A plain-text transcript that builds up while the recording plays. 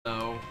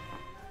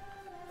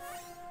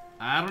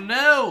I don't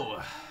know.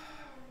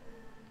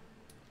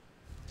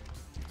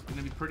 It's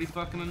gonna be pretty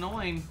fucking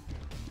annoying.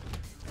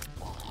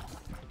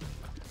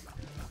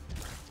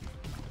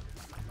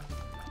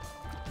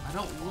 I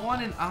don't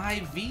want an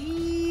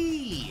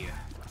IV.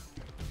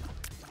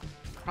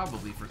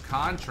 Probably for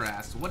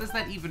contrast. What does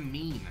that even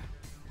mean?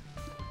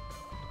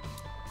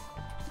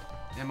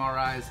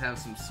 MRIs have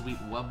some sweet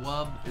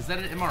wub-wub. Is that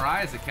an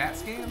MRI as a CAT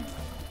scan?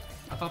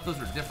 I thought those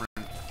were different.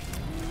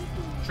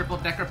 Triple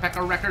Decker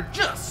Pecker Wrecker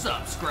just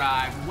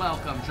subscribed.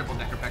 Welcome, Triple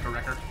Decker Pecker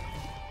Wrecker.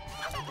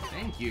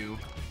 Thank you.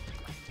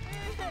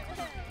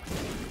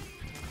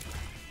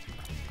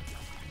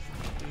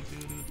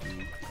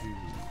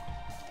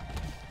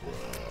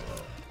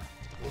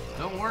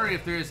 Don't worry,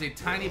 if there is a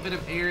tiny bit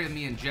of air in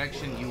the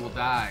injection, you will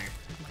die.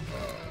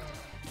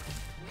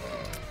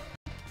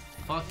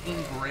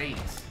 Fucking great.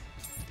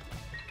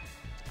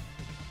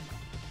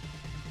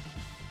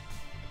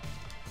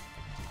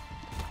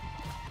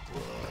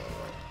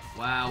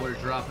 Wow, we're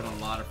dropping a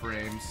lot of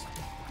frames.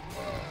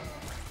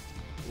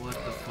 What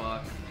the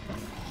fuck?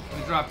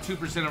 We dropped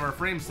 2% of our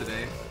frames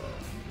today.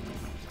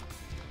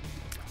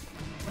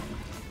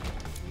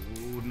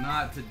 Ooh,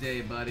 not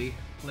today, buddy.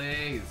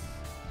 Please.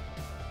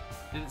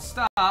 Did it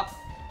stop?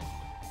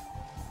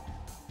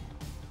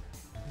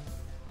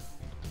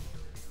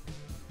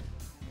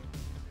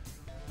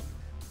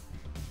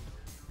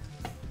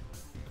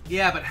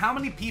 Yeah, but how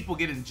many people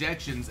get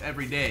injections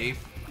every day,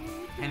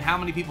 and how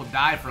many people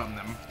die from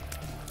them?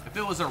 If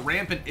it was a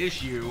rampant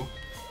issue,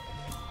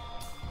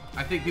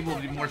 I think people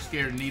would be more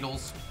scared of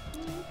needles.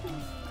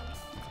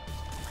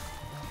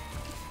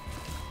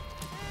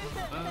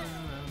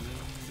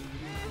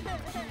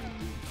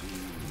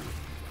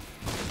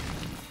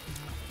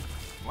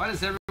 Why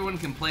does everyone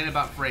complain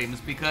about frames?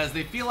 Because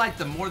they feel like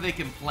the more they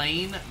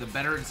complain, the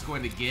better it's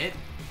going to get.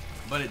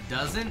 But it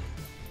doesn't.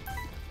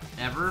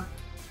 Ever.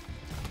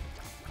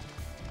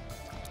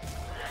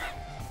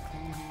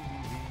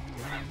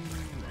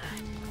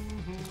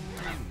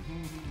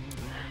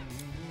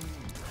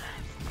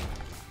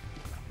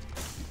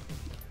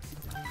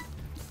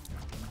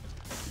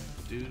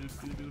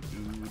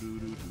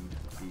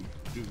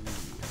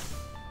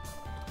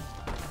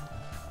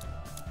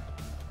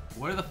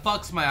 Where the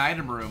fuck's my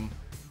item room,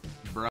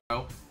 bro?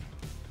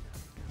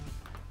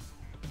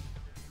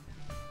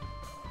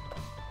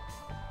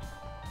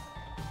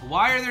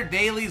 Why are there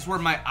dailies where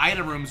my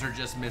item rooms are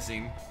just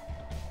missing?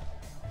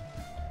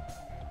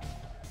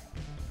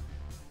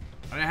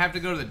 And I have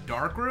to go to the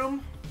dark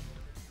room?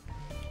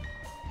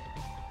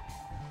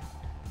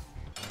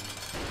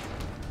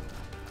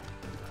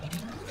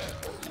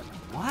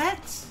 What?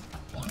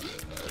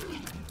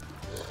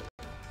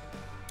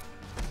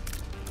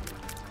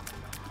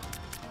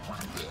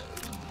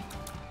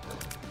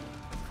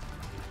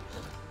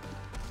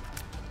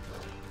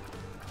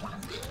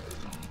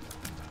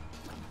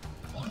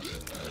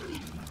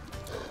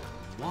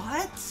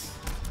 What?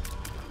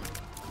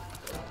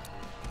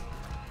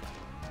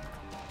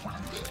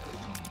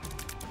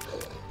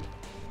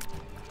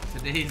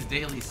 Today's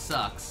daily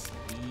sucks.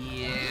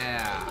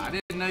 Yeah, I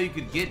didn't know you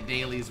could get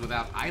dailies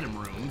without item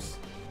rooms.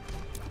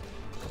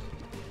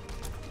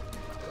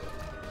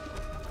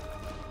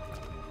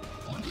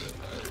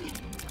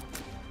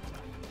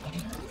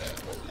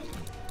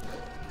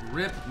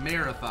 RIP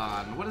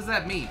marathon. What does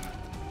that mean?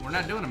 We're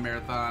not doing a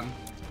marathon.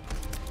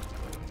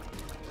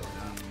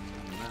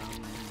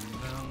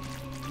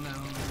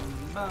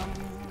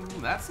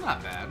 That's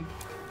not bad.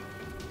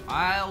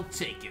 I'll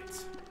take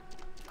it.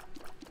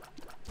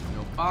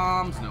 No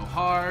bombs, no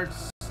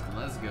hearts.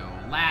 Let's go.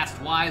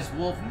 Last Wise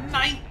Wolf,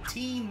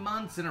 19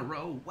 months in a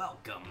row.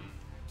 Welcome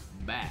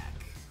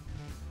back.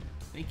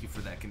 Thank you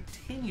for that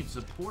continued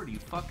support, you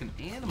fucking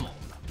animal.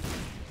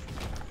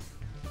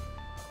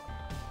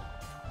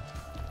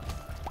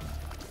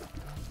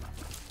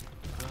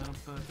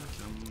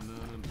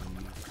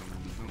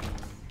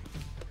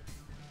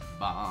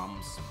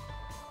 Bombs.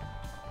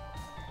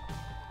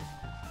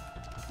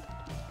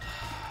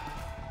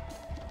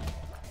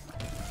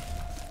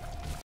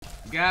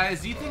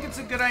 Guys, do you think it's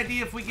a good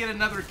idea if we get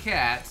another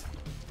cat?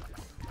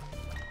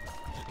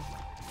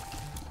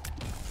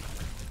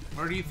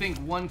 Or do you think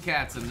one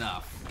cat's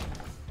enough?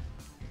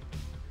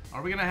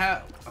 Are we gonna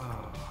have...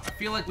 I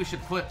feel like we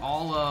should put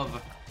all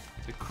of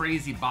the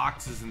crazy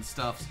boxes and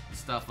stuff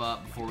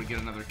up before we get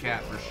another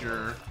cat for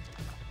sure.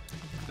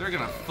 They're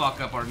gonna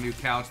fuck up our new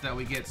couch that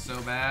we get so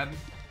bad.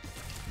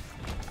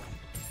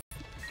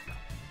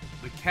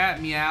 The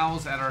cat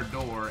meows at our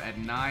door at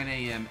 9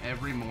 a.m.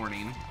 every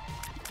morning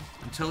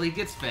until he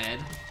gets fed,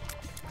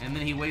 and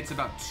then he waits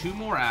about 2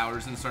 more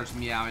hours and starts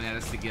meowing at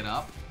us to get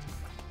up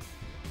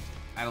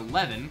at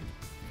 11.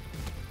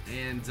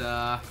 And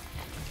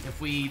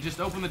if we just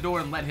open the door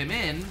and let him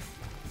in,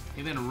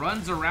 he then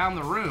runs around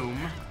the room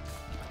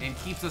and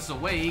keeps us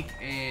awake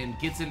and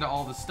gets into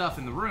all the stuff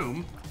in the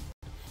room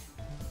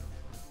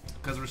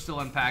because we're still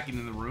unpacking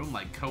in the room,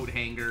 like coat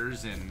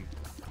hangers and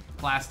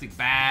plastic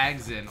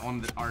bags, and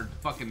on our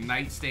fucking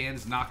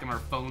nightstands, knocking our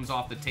phones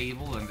off the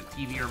table and the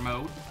TV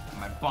remote, and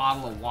my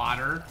bottle of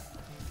water.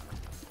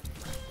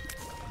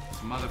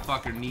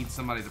 motherfucker needs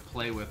somebody to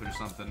play with or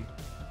something.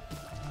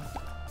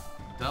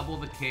 Double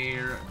the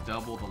care,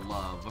 double the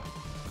love.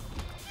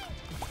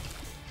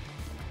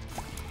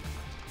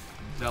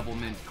 Double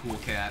mint cool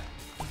cat.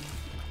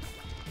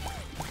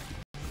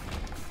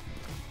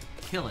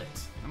 Kill it.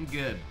 I'm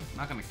good. I'm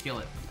not gonna kill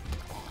it.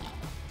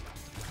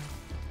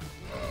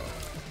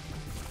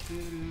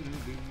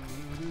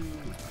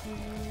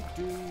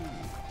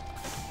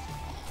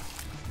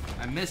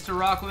 I missed a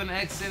rock with an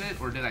X in it,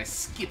 or did I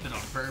skip it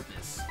on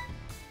purpose?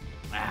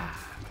 Ah.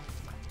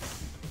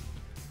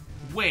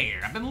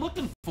 Where? I've been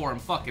looking for him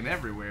fucking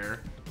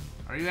everywhere.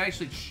 Are you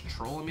actually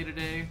trolling me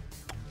today?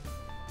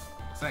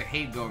 Because I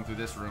hate going through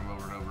this room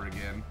over and over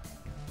again.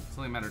 It's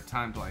only a matter of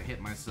time till I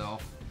hit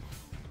myself.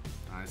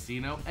 I see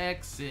no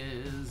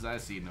X's. I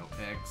see no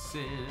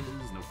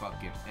X's. No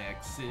fucking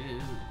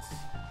X's.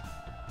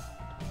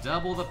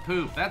 Double the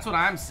poop. That's what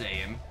I'm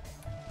saying.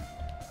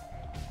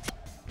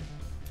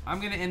 I'm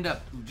gonna end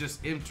up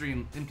just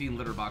emptying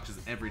litter boxes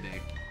every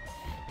day.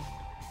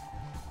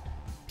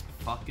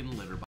 Fucking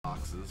litter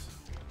boxes.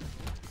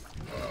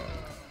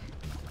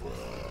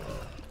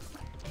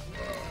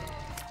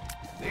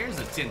 There's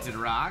a tinted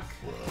rock.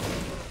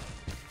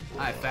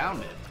 I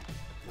found it.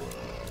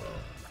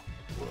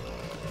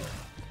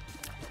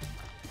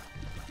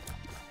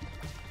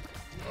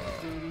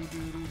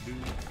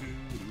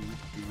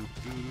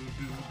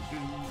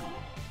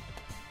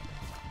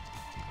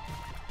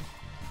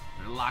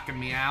 They're locking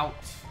me out.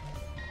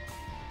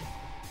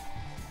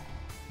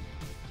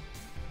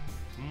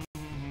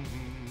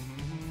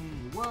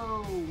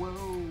 Whoa, whoa,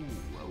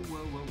 whoa,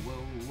 whoa, whoa,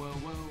 whoa, whoa,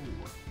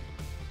 whoa.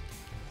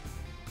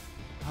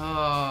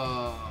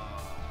 Oh,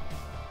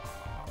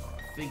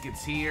 I think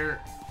it's here.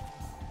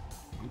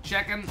 I'm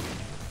checking.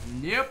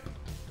 Yep.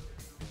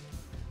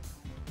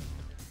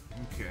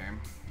 Okay.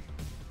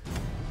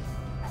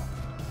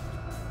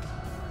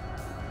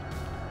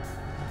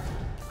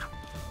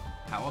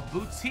 How are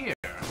boots here?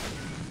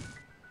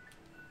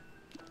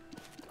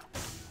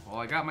 Well,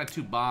 I got my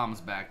 2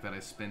 bombs back that I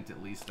spent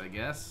at least, I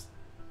guess.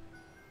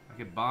 I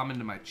could bomb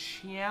into my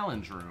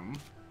challenge room.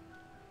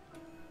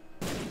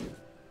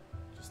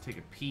 Just take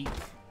a peek.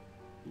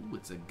 Ooh,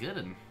 it's a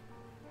good'un.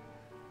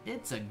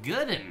 It's a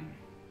good'un.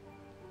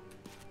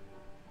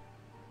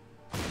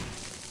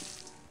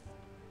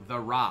 The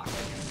Rock.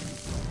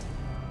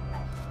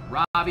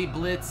 Robbie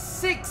Blitz,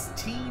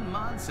 16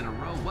 months in a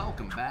row.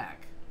 Welcome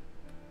back.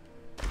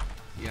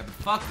 Yeah, but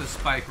fuck the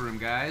spike room,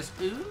 guys.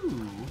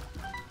 Ooh.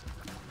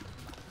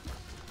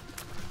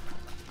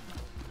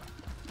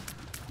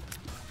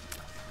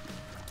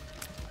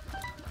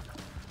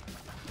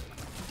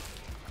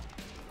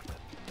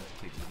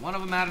 Take one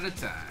of them out at a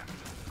time.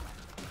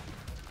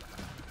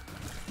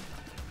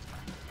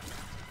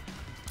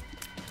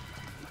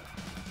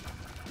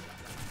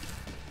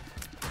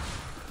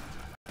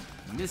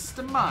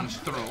 Mr.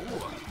 Monstro.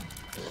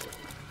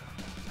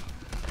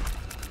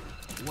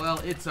 Well,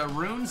 it's a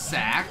rune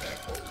sack.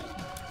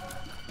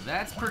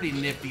 That's pretty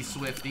nifty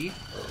swifty.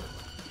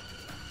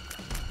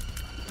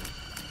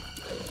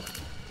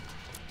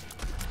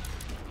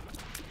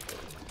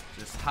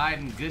 Just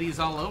hiding goodies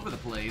all over the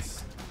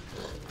place.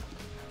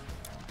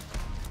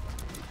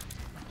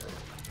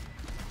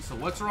 So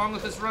what's wrong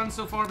with this run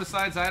so far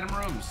besides item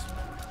rooms?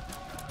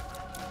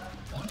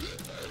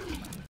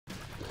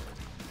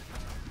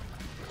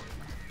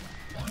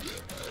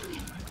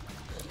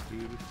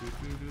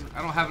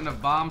 I don't have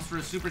enough bombs for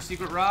a super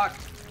secret rock.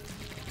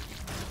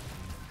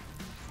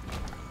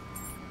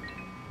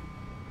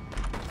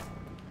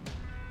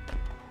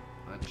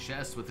 A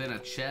chest within a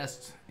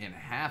chest and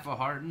half a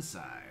heart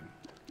inside.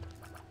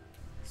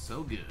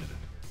 So good.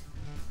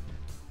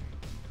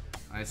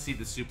 I see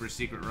the super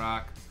secret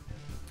rock.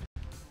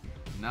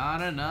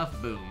 Not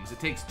enough booms. It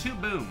takes 2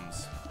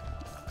 booms.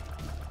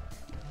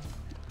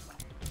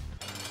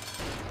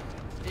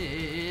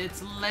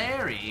 It's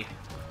Larry.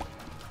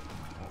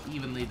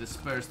 Evenly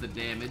disperse the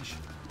damage.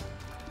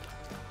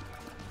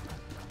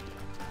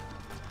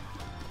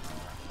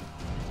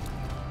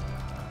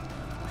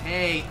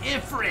 Hey,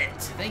 Ifrit!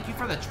 Thank you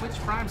for the Twitch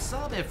Prime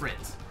sub,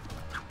 Ifrit.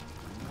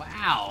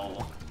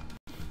 Wow.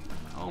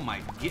 Oh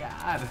my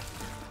god.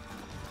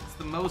 It's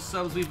the most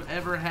subs we've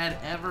ever had,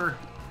 ever.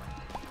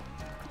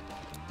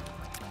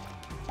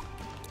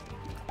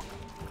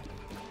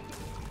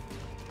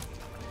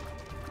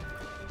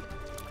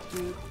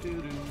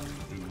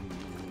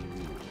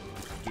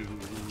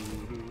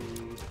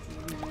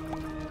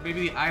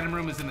 Maybe the item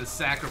room is in the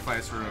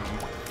sacrifice room.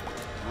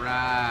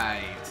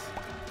 Right.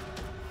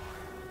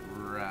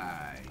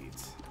 Right.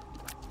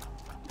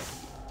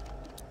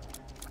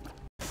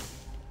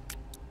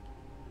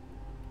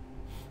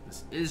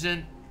 This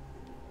isn't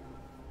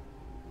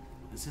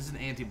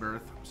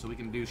Afterbirth, so we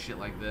can do shit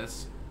like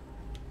this.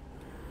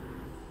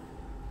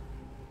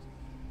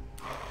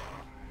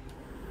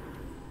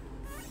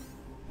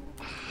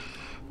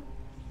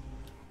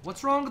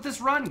 What's wrong with this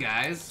run,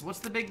 guys? What's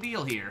the big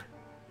deal here?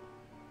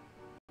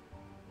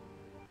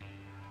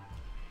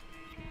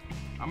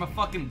 I'm a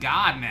fucking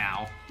god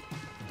now.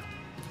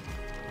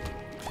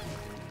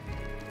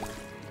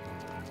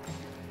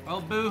 Well,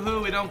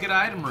 boo-hoo, we don't get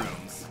item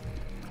rooms.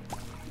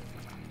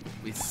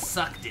 We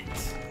sucked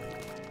it.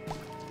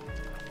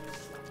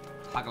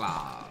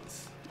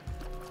 Haglas.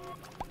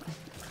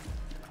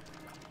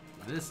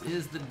 This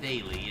is the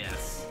daily,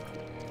 yes.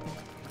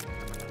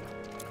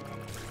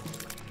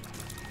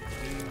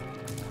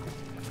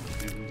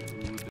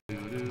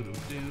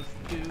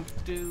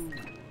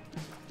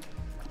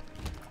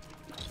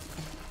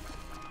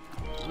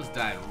 Those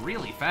died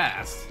really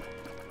fast.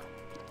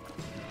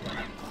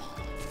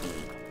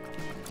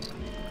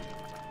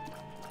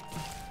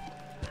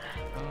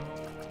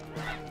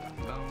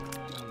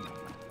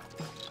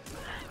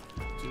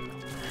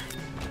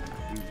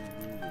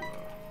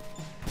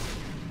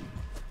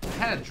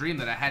 I had a dream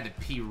that I had to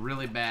pee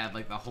really bad,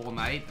 like the whole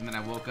night, and then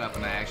I woke up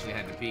and I actually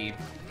had to pee.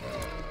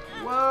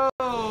 Whoa,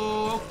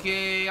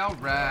 okay,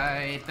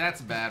 alright, that's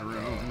a bad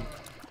room.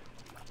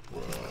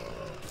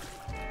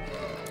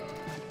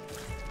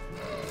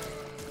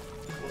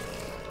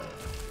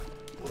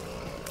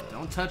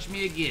 Don't touch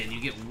me again,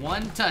 you get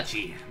one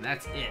touchy,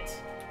 that's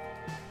it.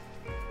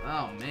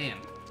 Oh man.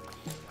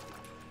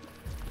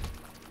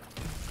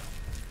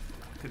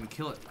 Couldn't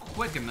kill it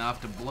quick enough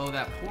to blow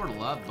that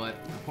portal up,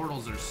 but the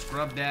portals are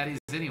scrub daddies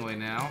anyway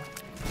now.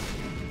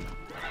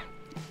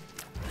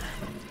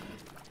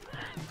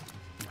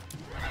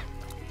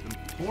 Some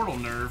portal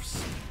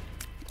nerfs.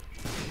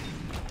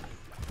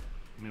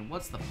 I mean,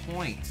 what's the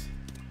point?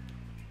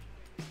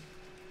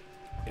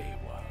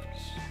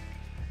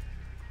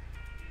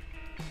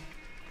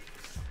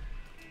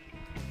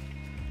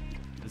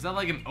 Is that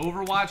like an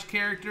Overwatch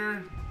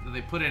character that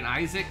they put in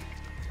Isaac?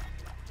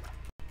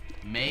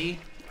 May?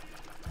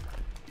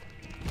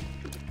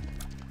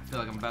 I feel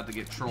like I'm about to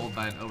get trolled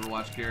by an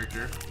Overwatch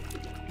character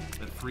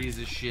that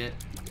freezes shit.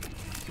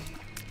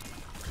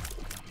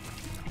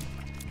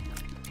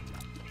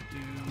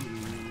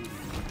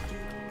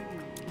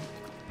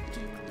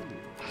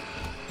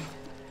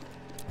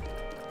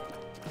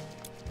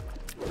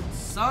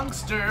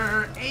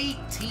 Songster,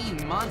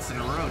 18 months in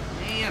a row.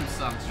 Damn,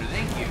 Songster,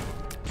 thank you.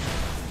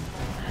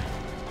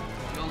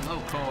 Your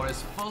low core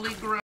is fully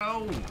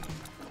grown.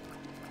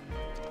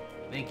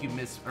 Thank you,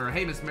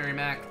 hey, Miss Mary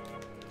Mac.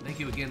 Thank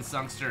you again,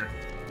 Songster.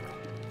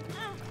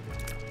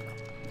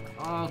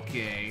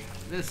 Okay,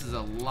 this is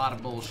a lot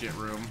of bullshit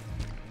room.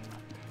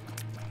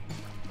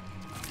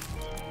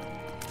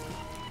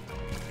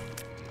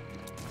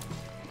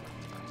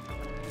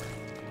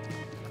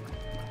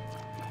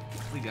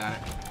 We got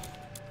it.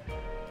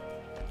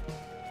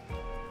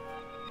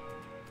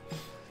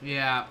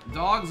 Yeah,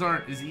 dogs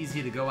aren't as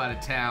easy to go out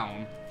of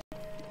town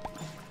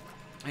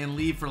and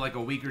leave for like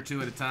a week or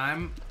two at a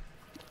time.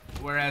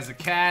 Whereas a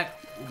cat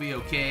will be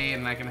okay,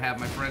 and I can have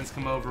my friends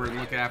come over and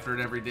look after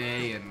it every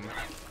day, and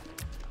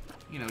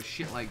you know,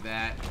 shit like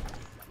that.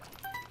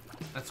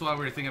 That's why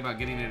we were thinking about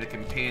getting it a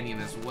companion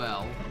as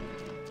well.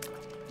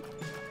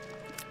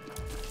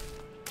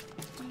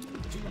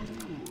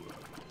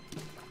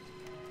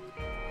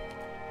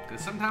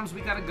 Because sometimes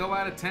we gotta go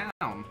out of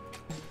town.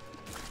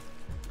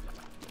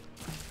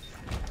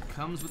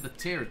 Comes with the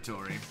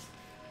territory.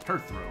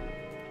 Hearthrow.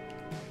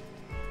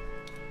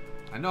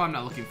 I know I'm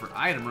not looking for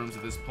item rooms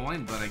at this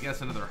point, but I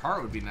guess another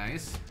heart would be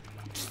nice.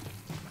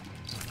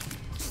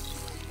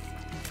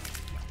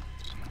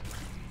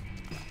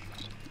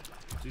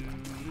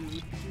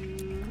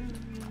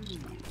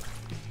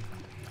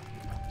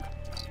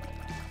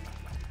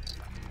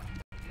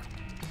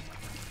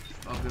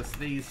 Oh, what's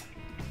these?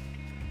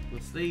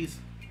 What's these?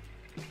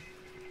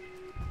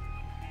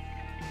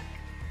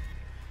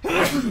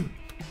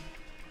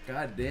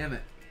 God damn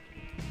it.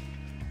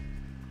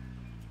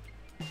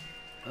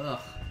 Ugh.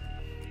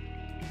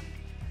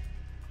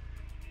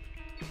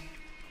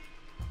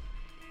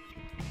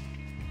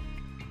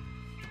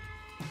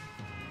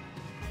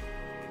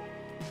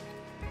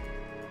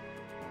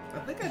 I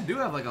think I do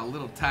have like a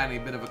little tiny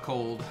bit of a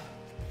cold.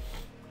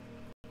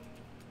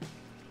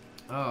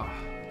 Ugh.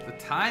 The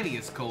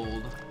tiniest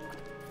cold.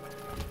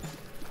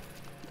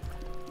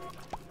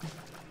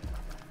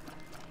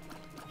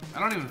 I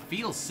don't even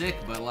feel sick,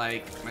 but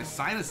like my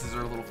sinuses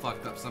are a little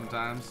fucked up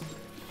sometimes.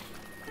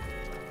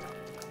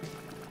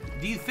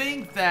 Do you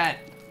think that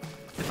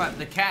if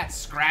the cat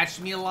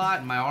scratched me a lot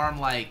and my arm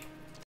like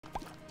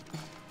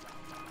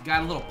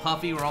got a little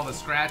puffy where all the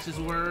scratches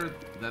were,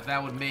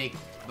 that would make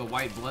the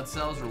white blood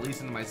cells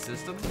release into my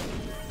system?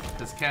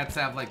 Because cats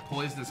have like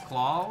poisonous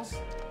claws?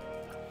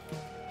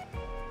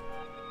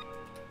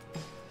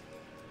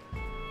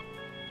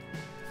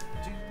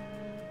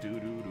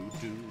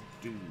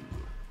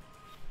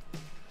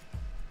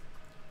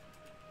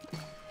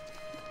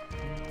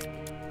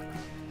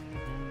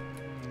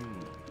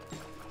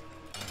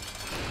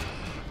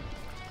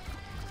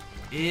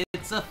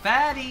 It's a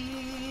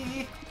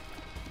fatty!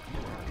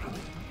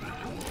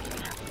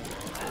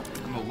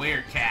 I'm a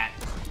werecat.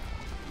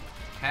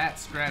 Cat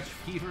scratch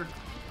fever.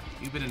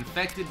 You've been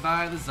infected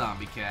by the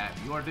zombie cat.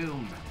 You are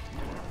doomed.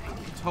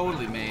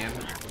 Totally, man.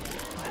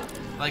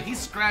 Like, he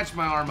scratched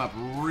my arm up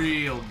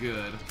real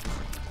good.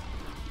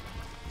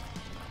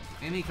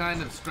 Any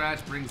kind of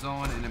scratch brings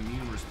on an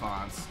immune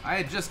response. I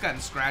had just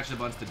gotten scratched a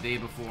bunch the day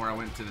before I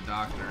went to the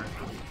doctor.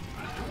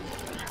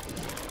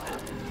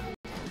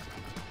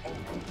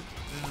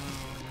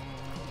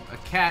 A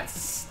cat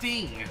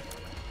sting.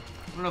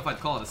 I don't know if I'd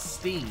call it a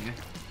sting.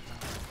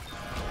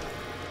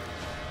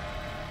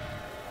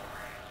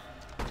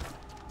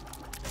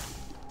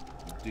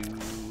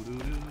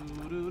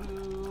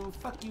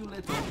 Fuck you,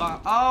 little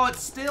bomb. Oh, it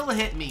still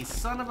hit me,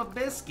 son of a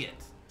biscuit.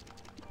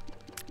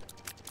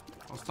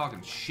 I was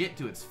talking shit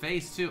to its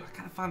face, too. I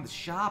gotta find the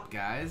shop,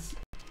 guys.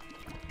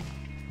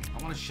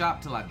 I want to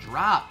shop till I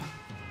drop.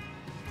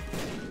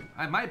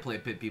 I might play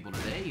Pit People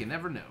today, you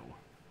never know.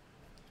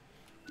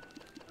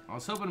 I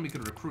was hoping we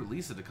could recruit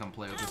Lisa to come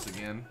play with us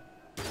again.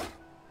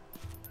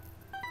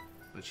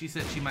 But she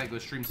said she might go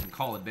stream some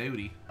Call of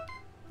Duty.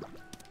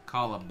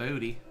 Call of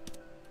Duty.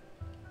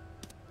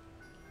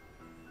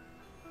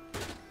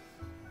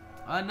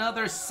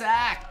 Another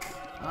sack!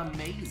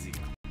 Amazing.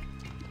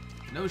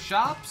 No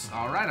shops?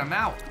 Alright, I'm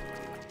out.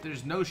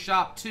 There's no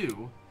shop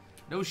too.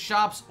 No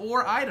shops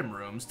or item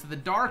rooms to the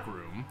dark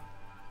room.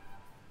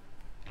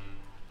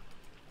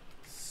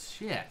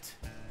 Shit.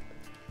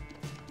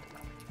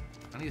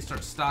 I need to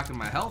start stocking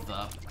my health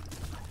up.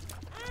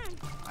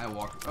 I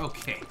walked.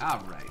 Okay,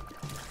 alright.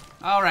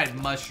 Alright,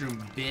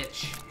 mushroom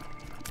bitch.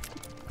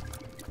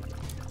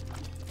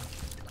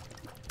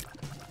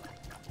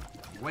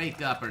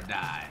 Wake up or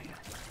die.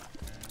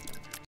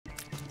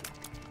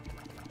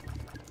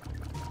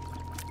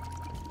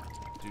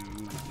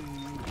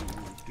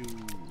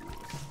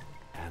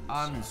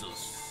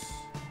 Anzus.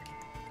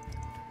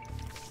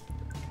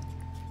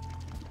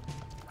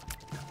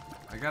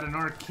 I got an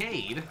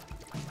arcade.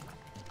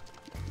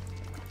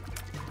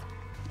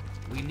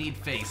 We need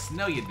face.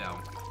 No, you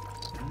don't.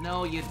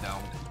 No, you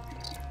don't.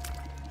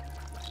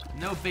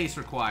 No face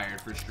required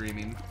for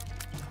streaming.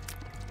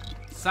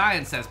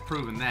 Science has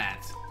proven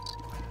that.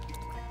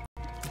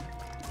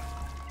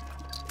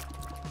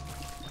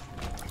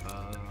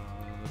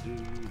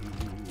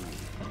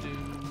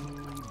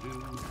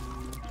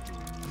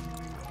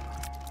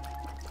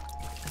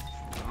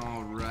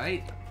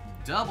 Alright.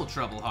 Double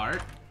trouble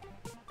heart.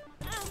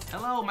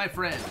 Hello, my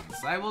friends.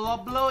 I will all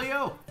blow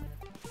you.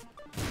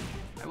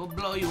 I will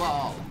blow you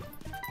all.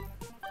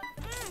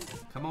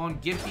 Come on,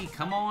 Gimpy.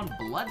 Come on,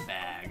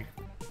 Bloodbag.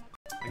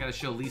 I gotta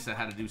show Lisa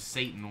how to do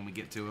Satan when we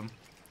get to him.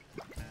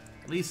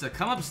 Lisa,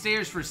 come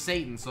upstairs for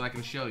Satan so I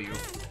can show you.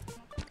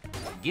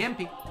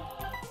 Gimpy.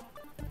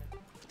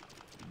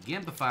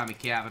 Gimpify me,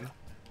 Captain.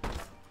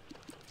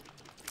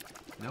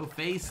 No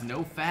face,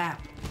 no fap.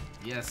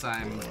 Yes,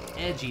 I'm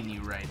edging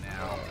you right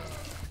now.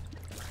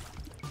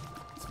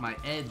 It's my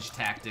edge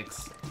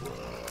tactics.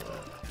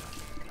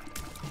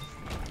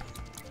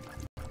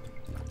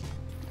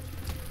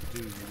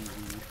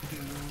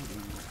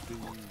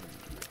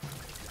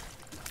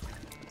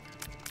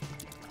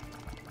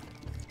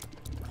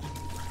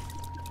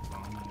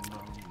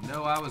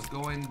 No, I was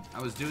doing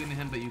to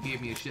him, but you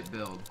gave me a shit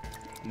build.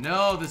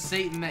 No, the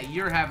Satan that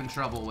you're having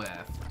trouble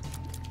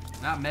with.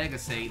 Not Mega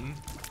Satan.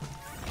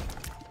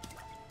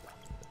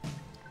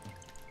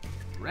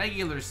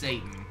 Regular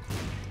Satan.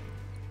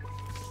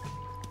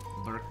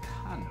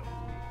 Burkano.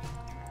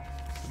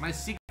 Is my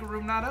secret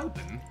room not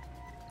open?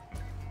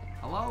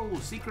 Hello,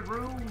 secret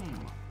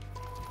room.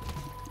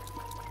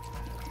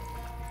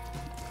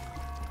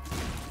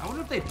 I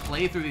wonder if they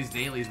play through these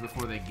dailies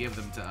before they give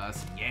them to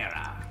us.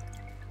 Yeah.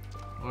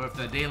 Or if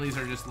the dailies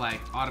are just like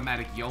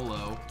automatic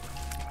YOLO.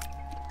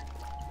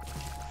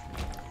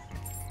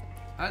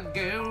 A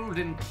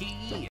golden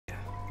key.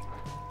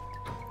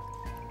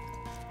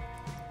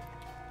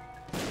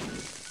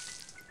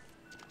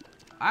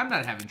 I'm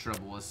not having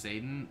trouble with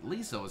Satan.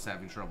 Lisa was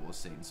having trouble with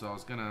Satan, so I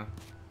was gonna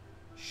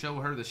show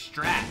her the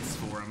strats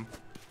for him.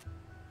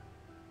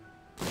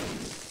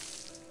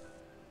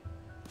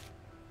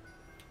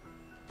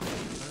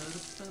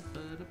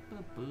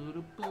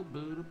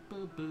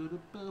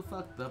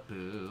 Fuck the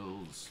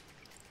pills.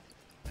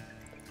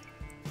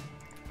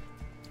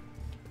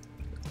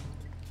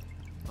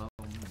 Bum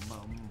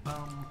bum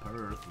bum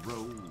Perth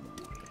Road.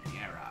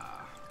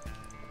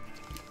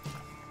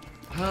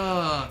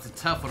 Oh, it's a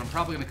tough one. I'm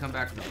probably gonna come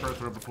back to the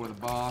Perth Road before the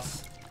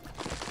boss.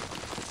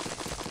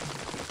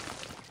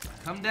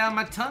 Come down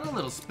my tunnel,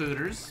 little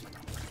spooters.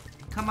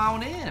 Come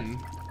on in.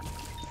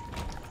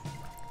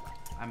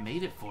 I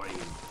made it for you.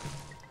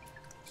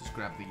 Just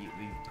grab the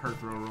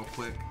Perth Road real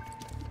quick.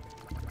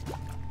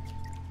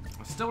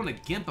 I still want to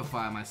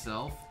gimpify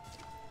myself.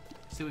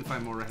 See if we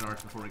find more red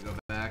hearts before we go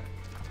back.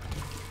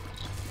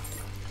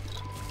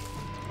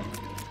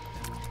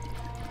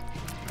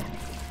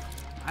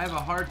 I have a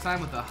hard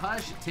time with the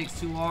hush. It takes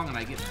too long and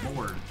I get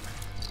bored.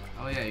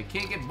 Oh yeah, you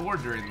can't get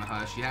bored during the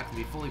hush. You have to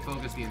be fully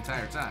focused the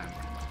entire time.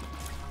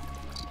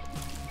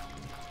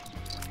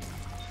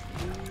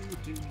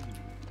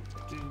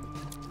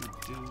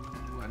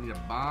 I need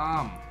a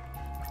bomb.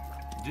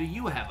 Do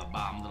you have a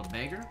bomb, little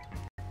beggar?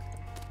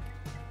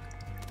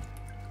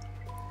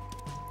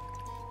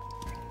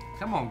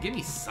 Come on, give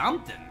me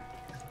something.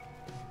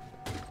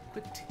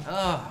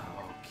 Oh,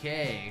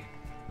 okay.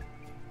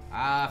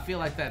 I feel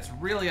like that's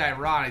really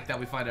ironic that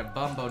we find a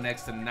Bumbo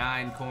next to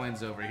 9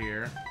 coins over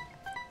here.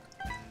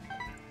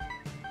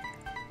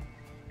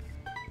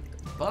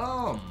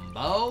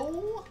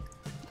 Bumbo?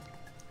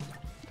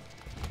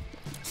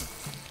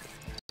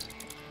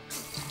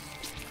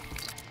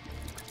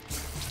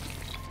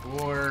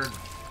 Or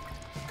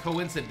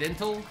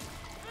coincidental?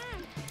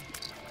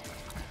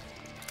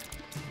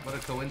 What a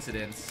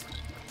coincidence.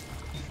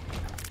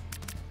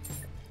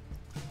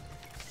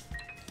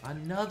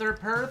 Another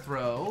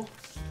Perthrow.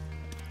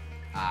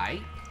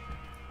 Aight.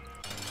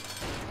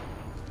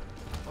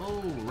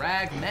 Oh,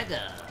 Rag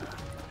Mega.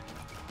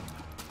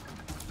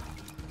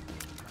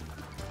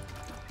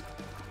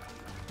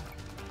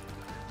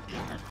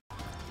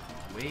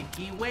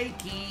 Wakey,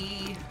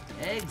 wakey.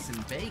 Eggs and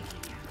bakey.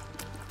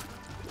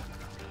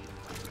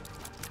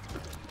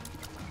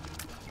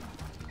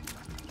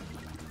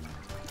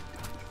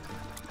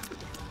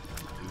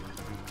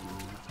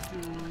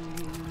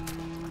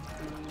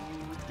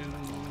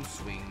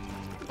 Swing,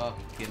 fuck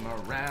him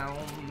around.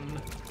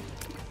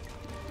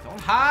 Don't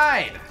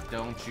hide!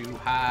 Don't you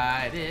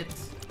hide it.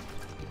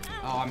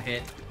 Oh, I'm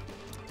hit.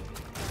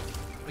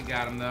 We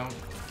got him, though.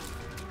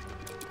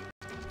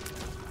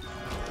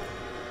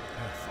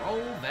 Throw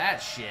that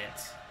shit.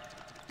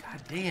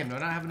 God damn, do I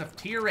not have enough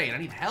tier rate? I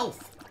need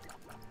health.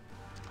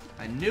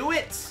 I knew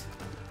it!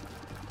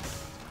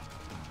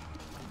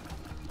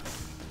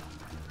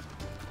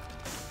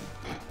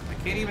 I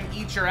can't even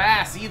eat your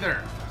ass,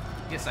 either.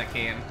 Yes, I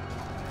can.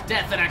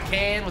 Definitely I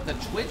can with a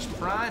Twitch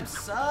Prime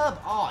sub.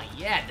 Oh,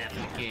 yeah,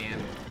 definitely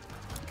can.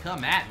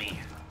 Come at me.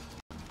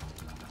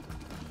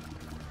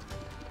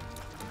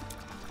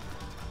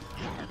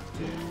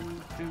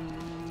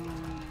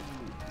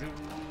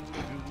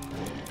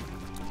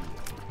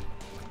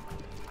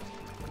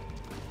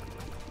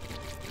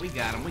 We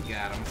got him, we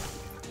got him.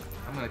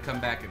 I'm gonna come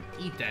back and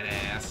eat that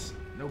ass.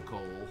 No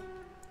coal.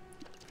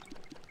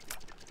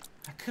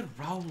 I could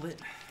roll it.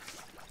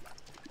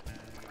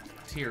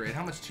 Tier rate.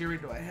 How much tier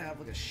rate do I have?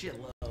 Like a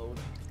shitload.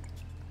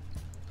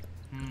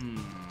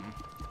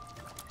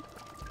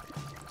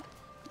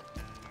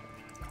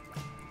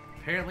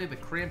 Apparently the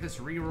Krampus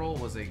reroll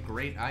was a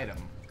great item.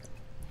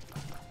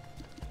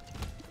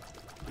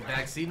 You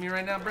backseat me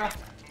right now, bro?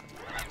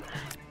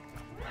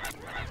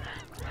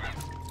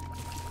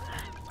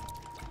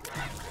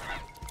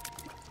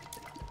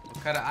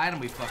 What kind of item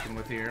we fucking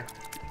with here?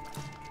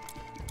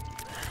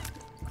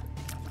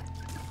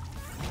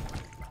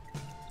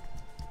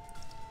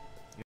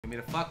 You want me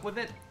to fuck with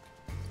it?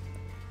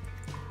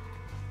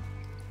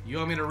 You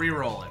want me to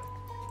reroll it?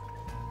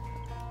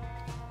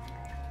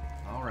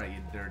 Alright, you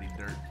dirty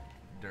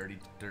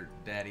dirt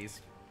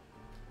daddies.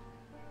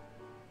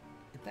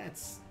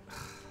 That's...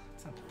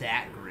 It's not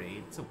that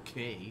great. It's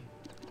okay.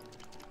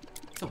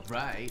 It's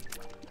alright.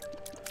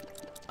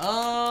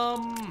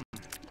 I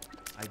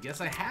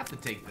guess I have to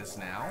take this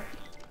now.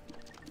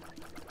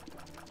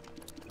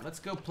 Let's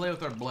go play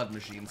with our blood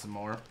machine some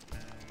more.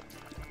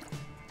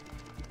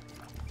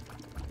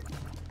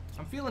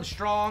 I'm feeling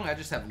strong, I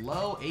just have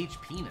low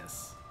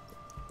HPness.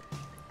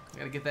 I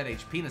gotta get that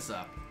HPness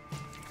up.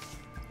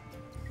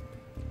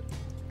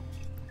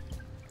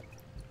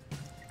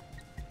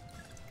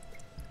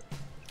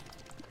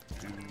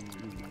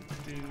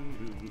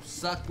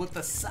 Suck with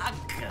the suck.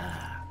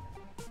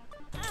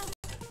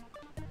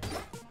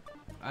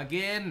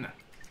 Again.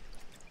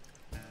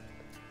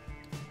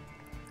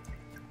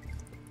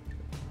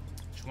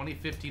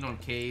 2015 on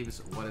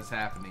caves. What is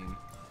happening?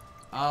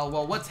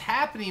 Well, what's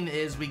happening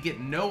is we get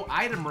no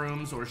item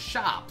rooms or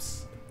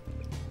shops.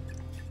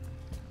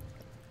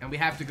 And we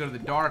have to go to the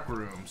dark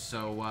room.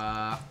 So,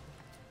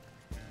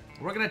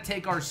 we're gonna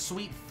take our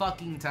sweet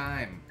fucking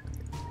time.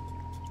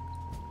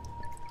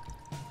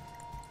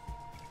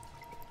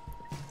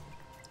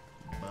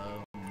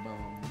 Boom,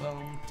 boom,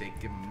 boom.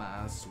 Taking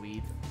my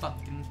sweet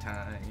fucking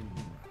time.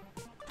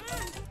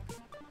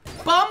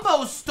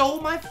 Bumbo stole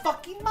my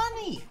fucking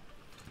money!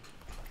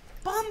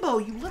 Bumbo,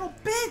 you little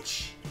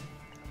bitch!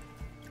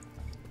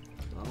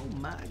 Oh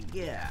my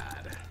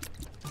god.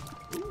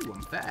 Ooh,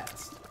 I'm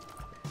fast.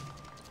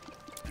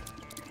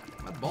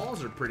 My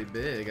balls are pretty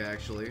big,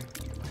 actually.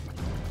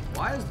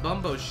 Why is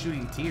Bumbo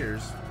shooting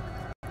tears?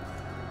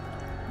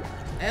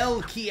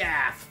 El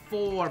Kiath,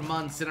 4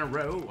 months in a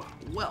row.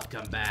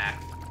 Welcome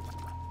back.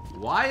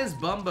 Why is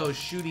Bumbo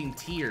shooting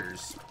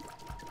tears?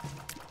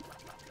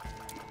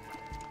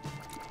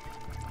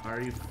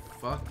 Are you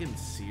fucking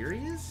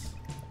serious?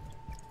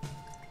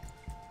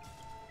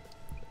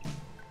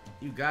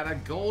 You got a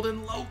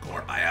golden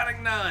Locor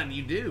biotic none.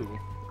 You do.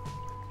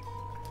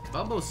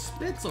 Bumbo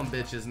spits on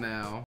bitches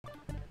now.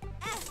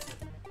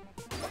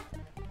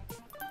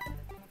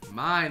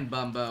 Mine,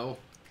 Bumbo.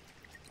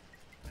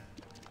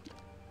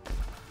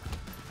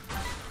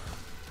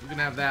 You can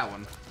have that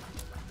one.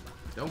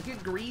 Don't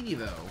get greedy,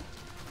 though.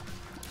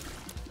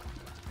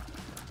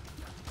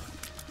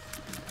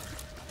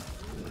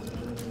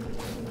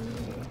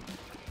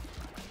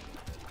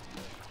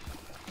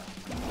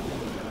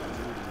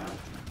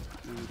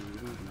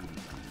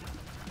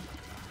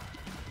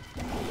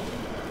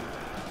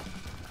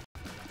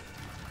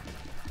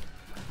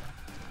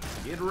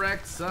 Get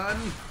wrecked, son.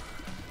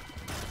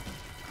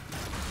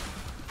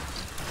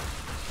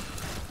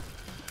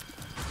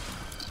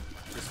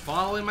 Just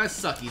following my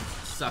suck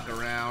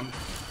around.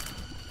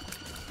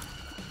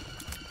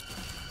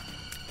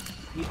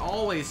 He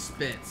always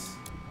spits.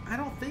 I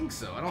don't think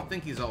so. I don't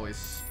think he's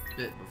always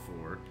spit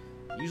before.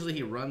 Usually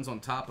he runs on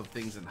top of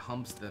things and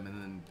humps them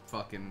and then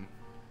fucking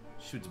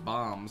shoots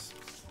bombs.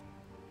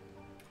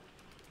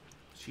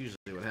 That's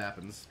usually what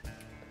happens.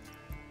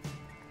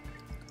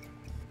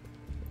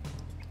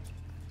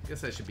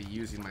 Guess I should be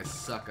using my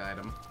suck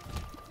item.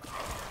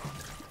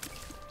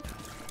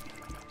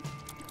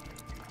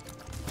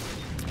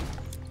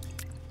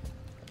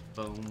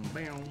 Boom,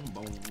 bam,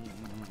 boom.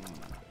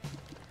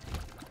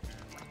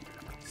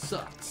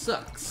 Suck,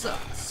 suck, suck,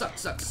 suck,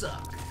 suck,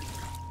 suck.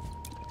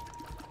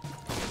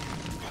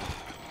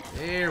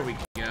 There we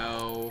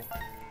go.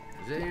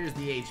 There's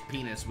the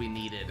HPness we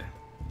needed.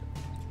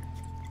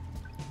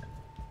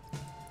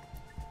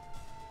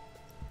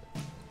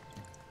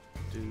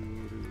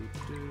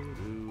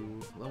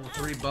 Level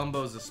 3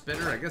 Bumbo's a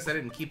spitter. I guess I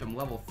didn't keep him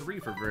level 3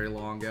 for very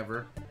long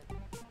ever.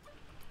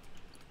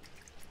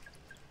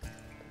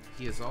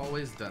 He has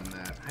always done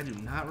that. I do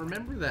not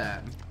remember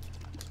that.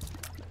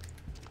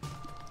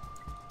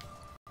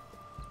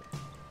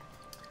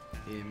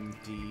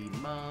 Empty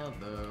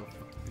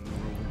motherfucking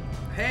room.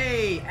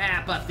 Hey,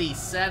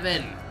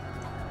 Apathy7!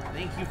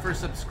 Thank you for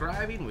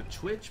subscribing with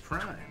Twitch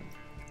Prime.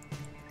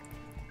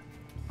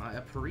 I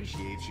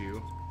appreciate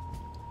you.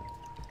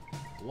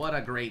 What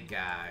a great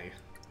guy.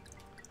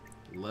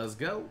 Let's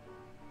go.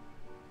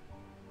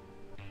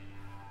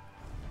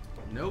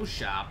 No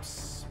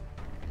shops.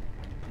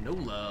 No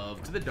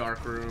love. To the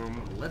dark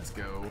room. Let's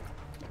go.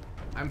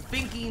 I'm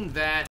thinking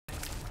that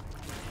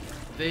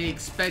they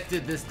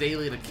expected this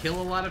daily to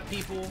kill a lot of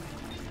people.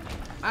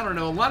 I don't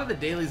know. A lot of the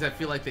dailies I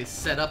feel like they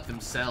set up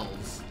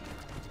themselves.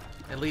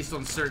 At least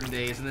on certain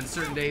days. And then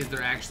certain days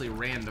they're actually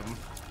random.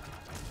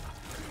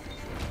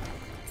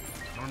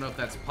 I don't know if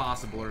that's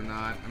possible or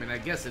not. I mean, I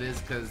guess it is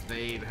because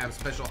they have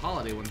special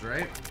holiday ones,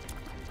 right?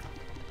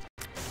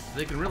 So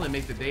they can really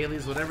make the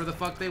dailies whatever the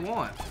fuck they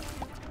want.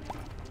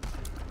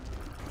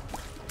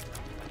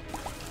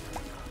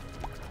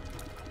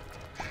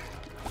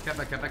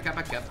 Kappa, kappa,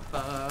 kappa,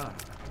 kappa.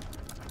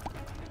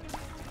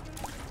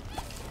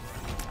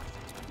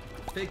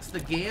 Fix the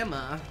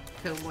gamma.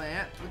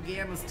 Colette, the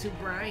gamma's too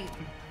bright.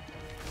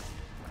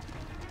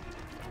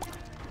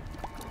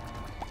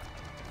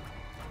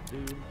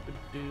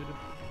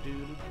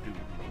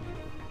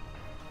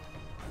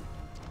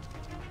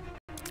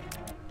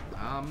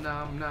 Nom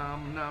nom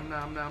nom nom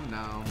nom nom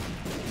nom.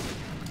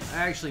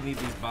 I actually need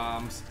these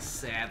bombs,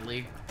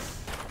 sadly.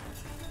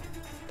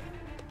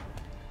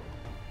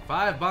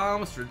 5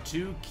 bombs for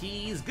 2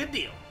 keys. Good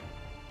deal.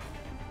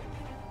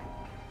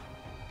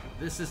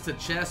 This is to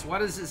chest. Why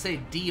does it say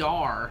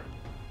DR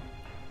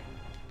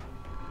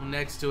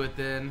next to it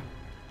then?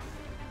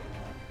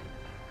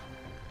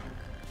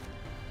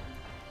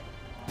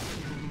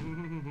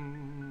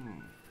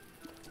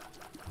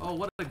 Oh,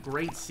 what a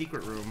great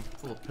secret room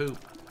full of poop.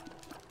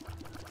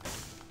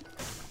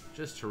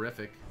 Just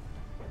terrific.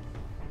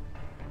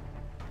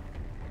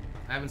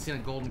 I haven't seen a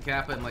golden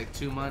kappa in like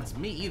 2 months.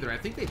 Me either. I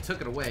think they took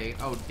it away.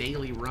 Oh,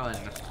 daily run.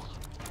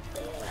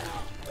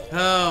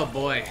 Oh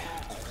boy.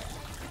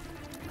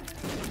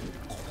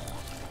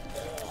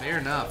 Fair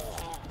enough.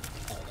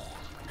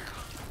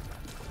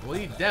 Well,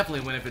 you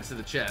definitely win if it's to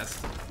the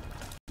chest.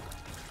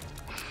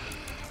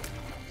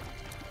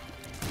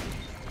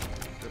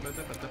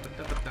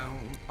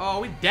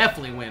 Oh, we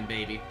definitely win,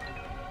 baby.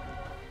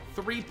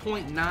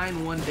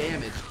 3.91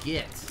 damage.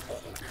 Get.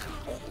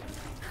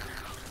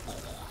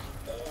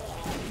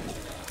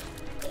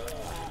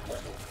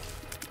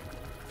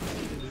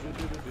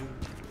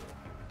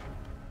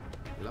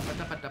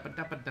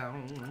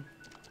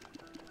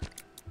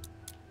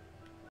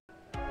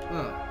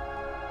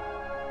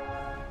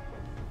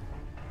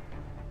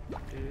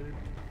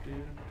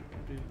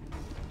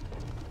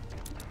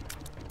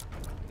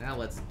 Now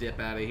let's dip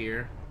out of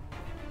here.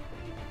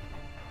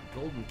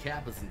 Golden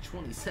Kappas in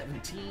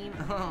 2017.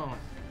 Oh,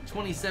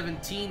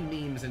 2017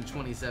 memes in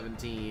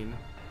 2017.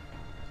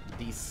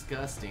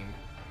 Disgusting.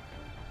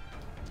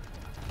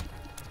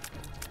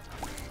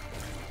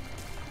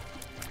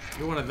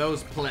 You're one of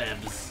those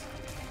plebs.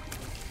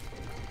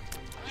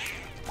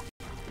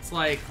 It's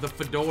like the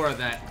fedora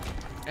that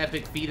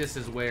Epic Fetus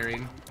is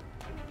wearing.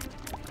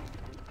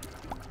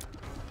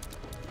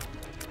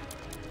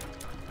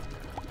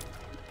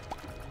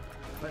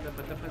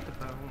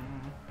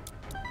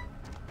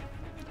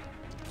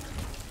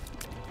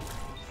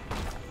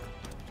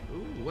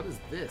 Ooh, what is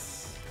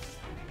this?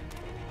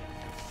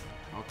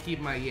 I'll keep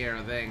my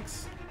Yara,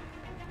 thanks.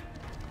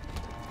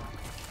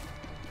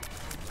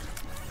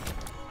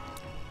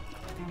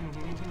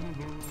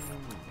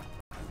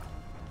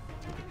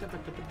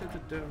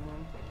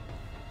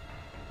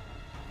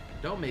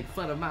 Don't make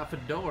fun of my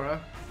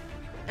fedora.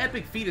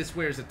 Epic Fetus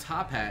wears a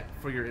top hat,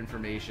 for your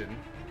information.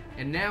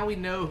 And now we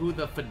know who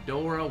the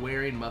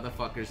fedora-wearing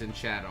motherfuckers in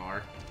chat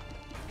are.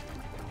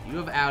 You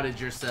have outed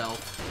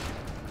yourself.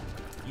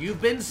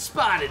 You've been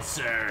spotted,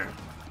 sir.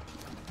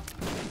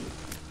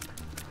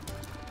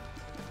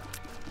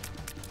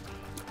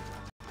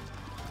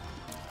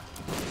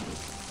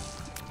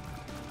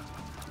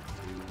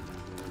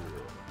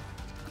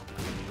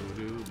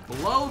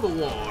 Blow the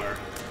war.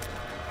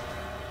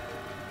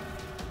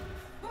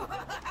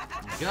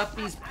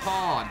 Guppy's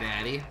paw,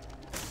 daddy.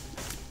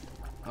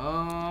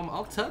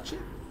 I'll touch it.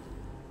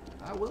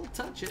 I will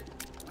touch it.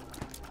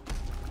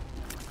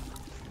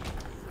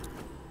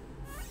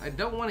 I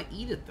don't want to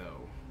eat it,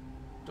 though.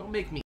 Don't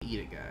make me eat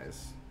it,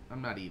 guys.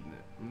 I'm not eating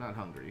it. I'm not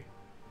hungry.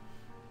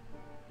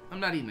 I'm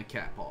not eating a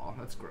cat paw.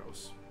 That's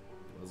gross.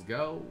 Let's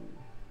go.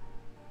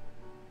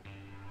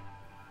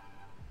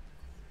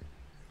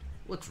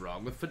 What's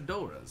wrong with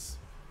fedoras?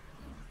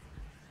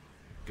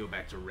 Go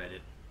back to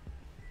Reddit.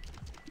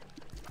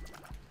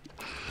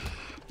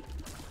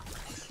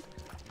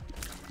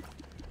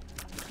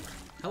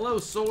 Hello,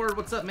 Sword.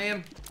 What's up,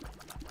 man?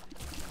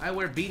 I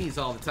wear beanies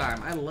all the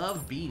time. I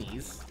love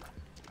beanies.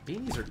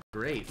 Beanies are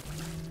great.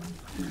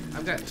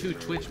 I've got 2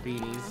 Twitch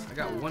beanies. I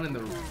got one in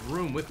the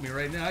room with me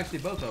right now. Actually,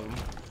 both of them.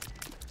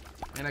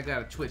 And I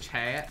got a Twitch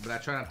hat, but I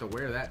try not to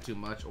wear that too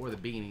much, or the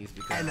beanies,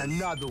 because and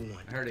another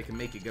one. I heard it can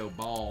make you go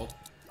bald.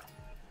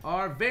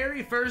 Our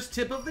very first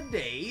tip of the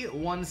day,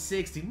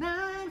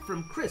 169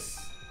 from Chris,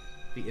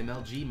 the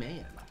MLG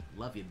man.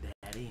 Love you,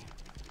 Daddy.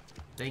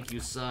 Thank you,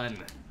 son.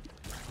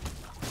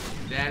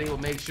 Daddy will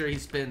make sure he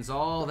spends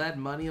all that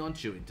money on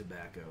chewing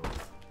tobacco.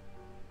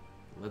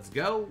 Let's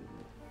go.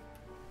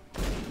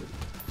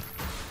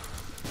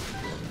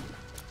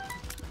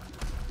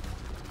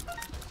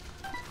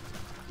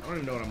 I don't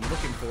even know what I'm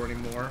looking for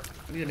anymore.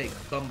 I need to make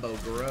Bumbo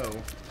grow.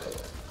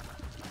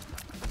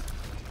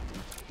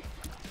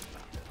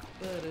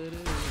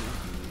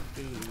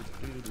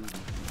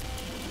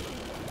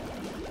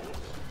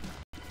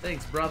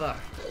 Thanks, brother.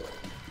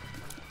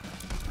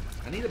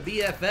 I need a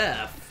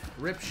BFF.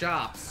 Rip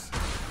shops.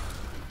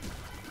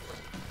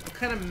 What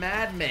kind of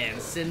madman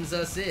sends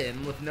us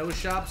in with no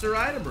shops or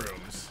item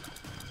rooms?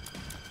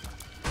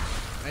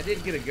 I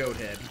did get a goat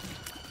head.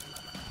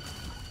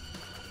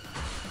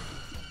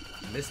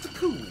 Mr.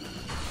 Cool.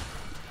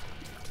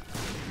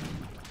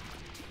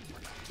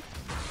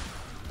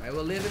 I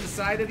will live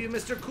inside of you,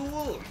 Mr.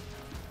 Cool.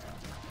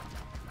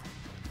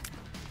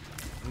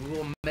 We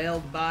will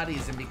meld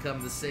bodies and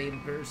become the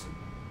same person.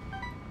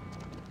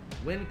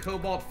 When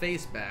Cobalt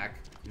face back?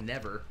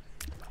 Never.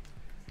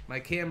 My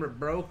camera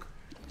broke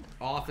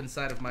off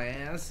inside of my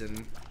ass,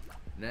 and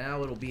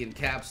now it'll be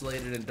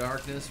encapsulated in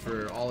darkness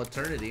for all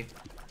eternity.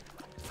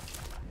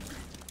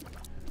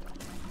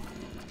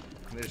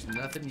 There's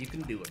nothing you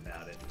can do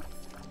about it.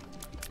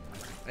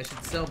 I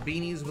should sell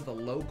beanies with a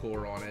low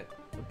core on it.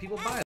 Would people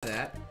buy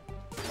that?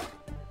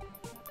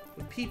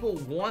 Would people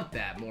want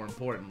that, more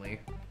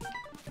importantly?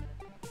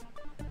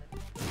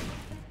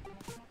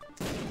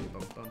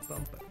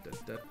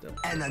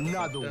 And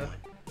another one.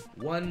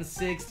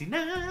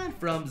 169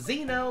 from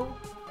Zeno.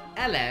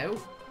 Hello.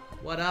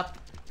 What up?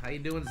 How you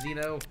doing,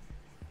 Zeno?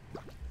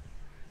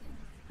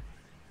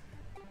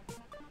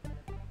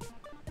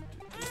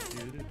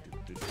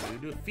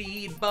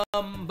 Feed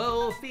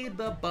Bumbo, feed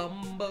the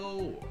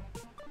Bumbo.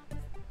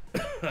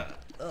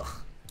 Ugh.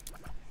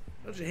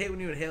 Don't you hate when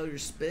you inhale your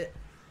spit?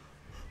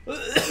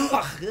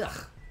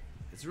 Ugh.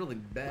 It's really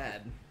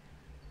bad.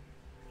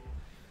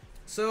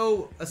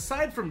 So,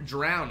 aside from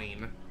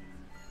drowning,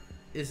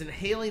 is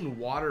inhaling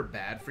water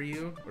bad for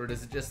you? Or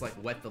does it just like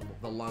wet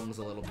the lungs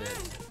a little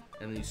bit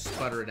and then you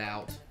sputter it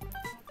out?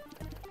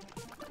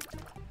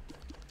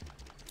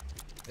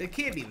 It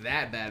can't be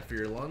that bad for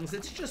your lungs.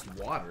 It's just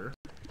water.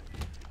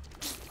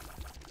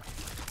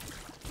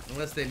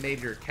 Unless they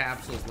made your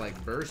capsules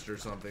like burst or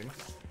something.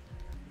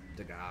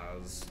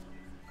 Degaz.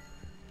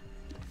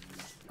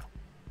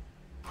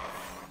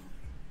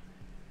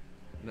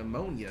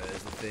 Pneumonia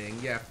is the thing.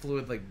 Yeah,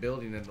 fluid like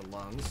building in the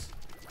lungs.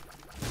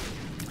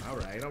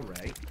 Alright,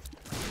 alright.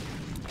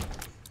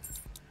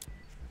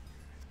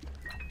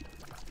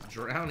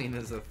 Drowning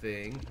is a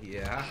thing,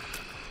 yeah.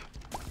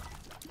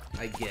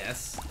 I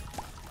guess.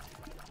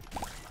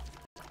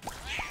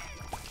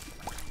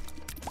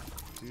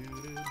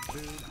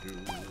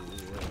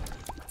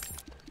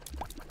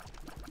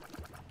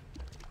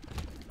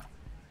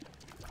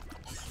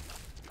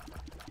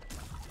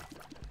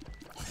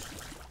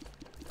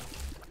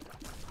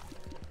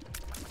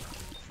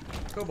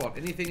 Cobalt,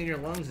 anything in your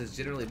lungs is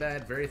generally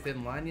bad. Very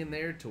thin line in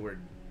there to where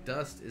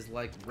dust is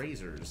like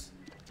razors.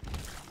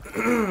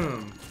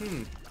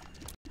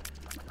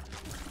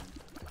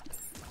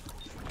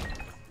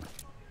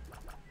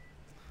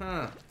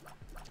 Huh.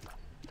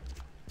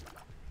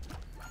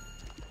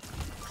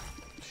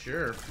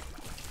 Sure.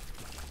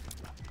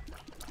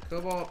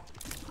 Cobalt,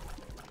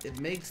 it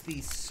makes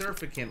the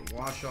surfactant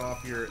wash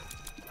off your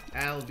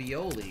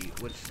alveoli,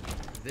 which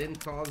then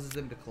causes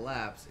them to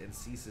collapse and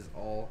ceases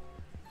all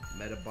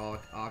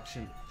metabolic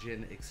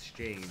oxygen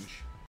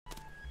exchange.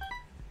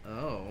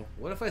 Oh,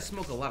 what if I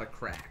smoke a lot of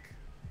crack?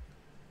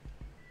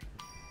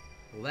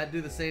 Will that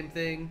do the same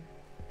thing?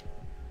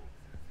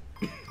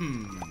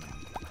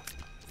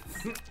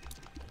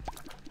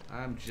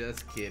 I'm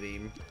just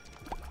kidding.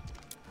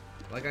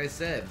 Like I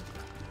said,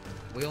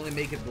 we only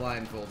make it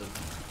blindfolded.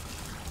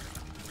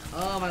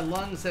 Oh, my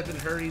lungs have been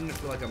hurting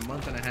for like a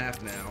month and a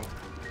half now.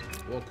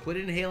 Well, quit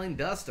inhaling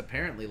dust,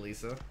 apparently,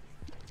 Lisa.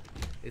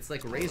 It's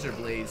like razor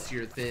blades to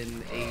your thin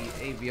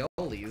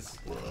aviolis,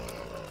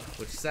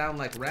 which sound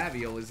like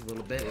raviolis a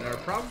little bit and are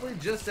probably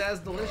just as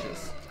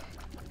delicious.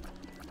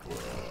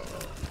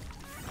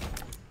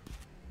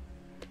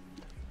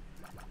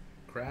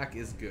 Crack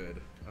is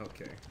good.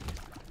 Okay.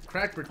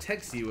 Crack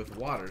protects you with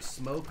water.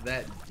 Smoke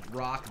that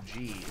rock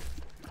G.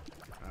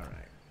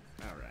 Alright.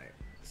 Alright.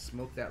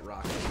 Smoke that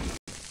rock G.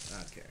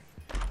 Okay.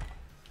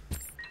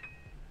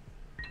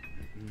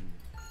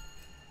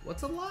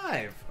 What's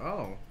alive?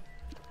 Oh.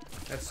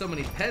 That's so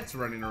many pets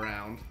running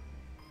around.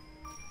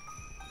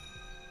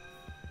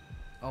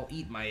 I'll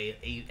eat my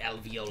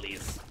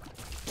alveolis.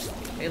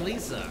 Hey,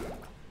 Lisa.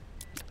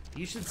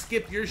 You should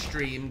skip your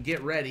stream,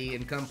 get ready,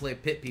 and come play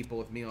Pit People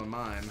with me on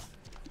mine.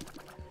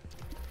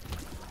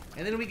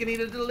 And then we can eat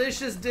a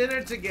delicious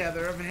dinner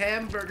together of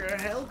hamburger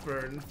helper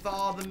and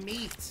thaw the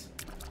meat.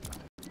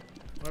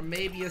 Or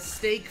maybe a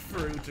steak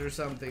fruit or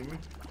something.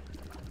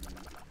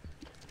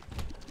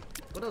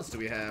 What else do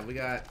we have? We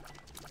got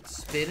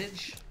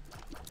spinach.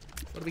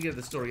 What did we get at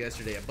the store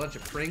yesterday? A bunch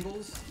of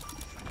Pringles.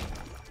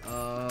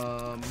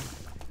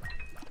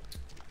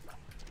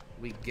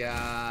 We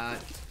got...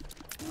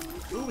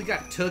 Ooh, we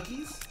got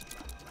Tookies.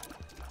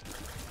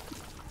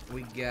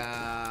 We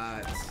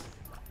got...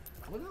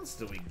 What else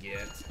do we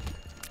get?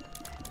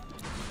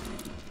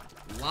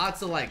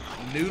 Lots of, like,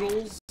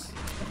 noodles.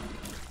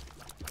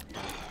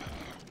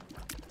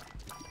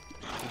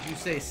 Did you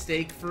say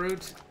steak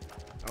fruit?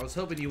 I was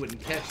hoping you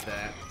wouldn't catch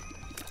that.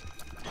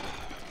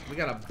 We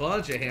got a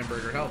bunch of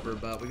hamburger helper,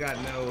 but we got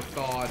no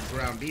thawed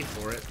ground beef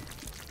for it.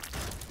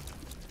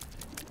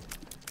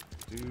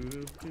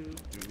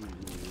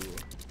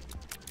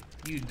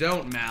 You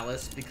don't,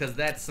 Malice, because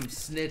that's some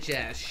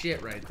snitch-ass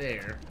shit right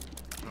there.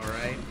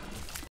 Alright?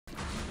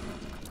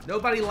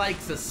 Nobody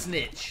likes a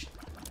snitch.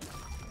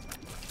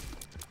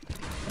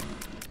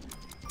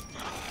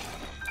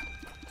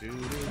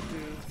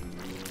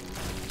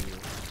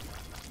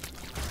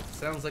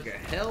 Sounds like a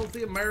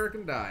healthy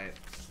American diet.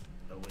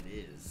 Oh, it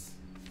is.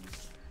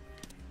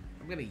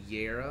 I'm gonna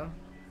Yara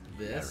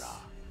this.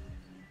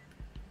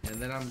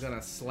 And then I'm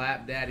gonna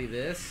slap daddy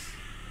this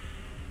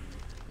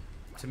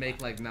to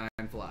make like 9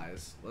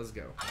 flies. Let's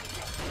go.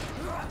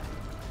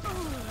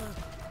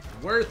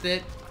 Worth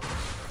it.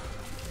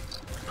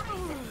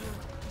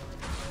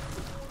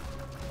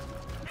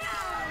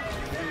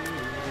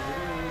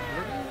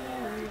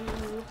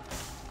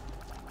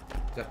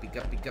 Guppy,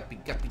 guppy, guppy,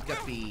 guppy,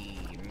 guppy.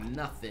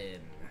 Nothing.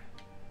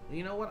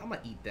 You know what? I'm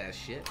gonna eat that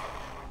shit.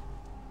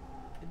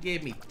 It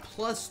gave me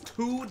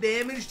 +2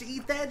 damage to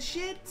eat that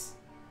shit?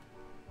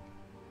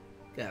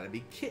 Gotta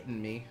be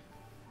kidding me.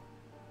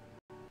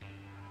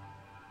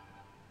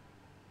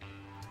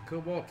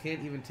 Cobalt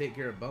can't even take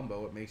care of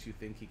Bumbo. What makes you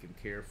think he can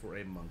care for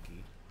a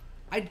monkey?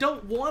 I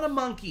don't want a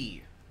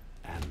monkey!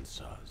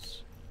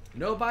 Answers.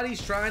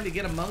 Nobody's trying to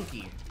get a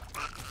monkey.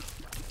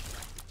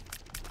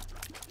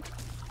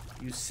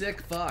 You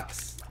sick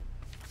fucks.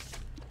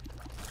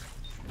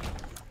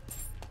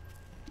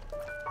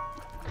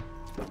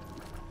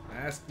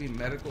 Ask me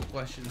medical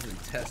questions and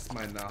test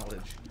my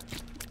knowledge.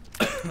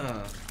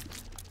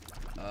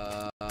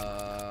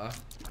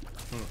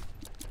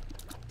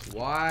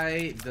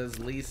 Why does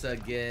Lisa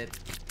get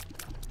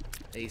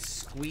a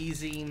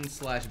squeezing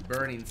 /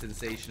 burning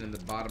sensation in the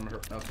bottom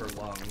of her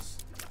lungs?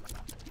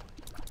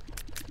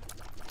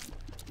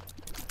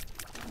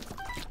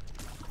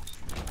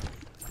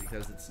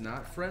 Because it's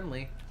not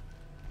friendly.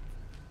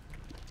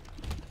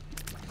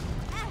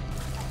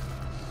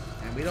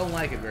 And we don't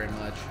like it very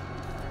much.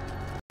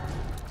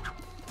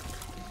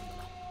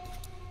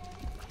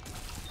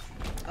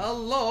 A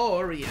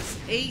glorious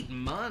 8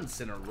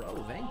 months in a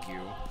row, thank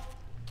you.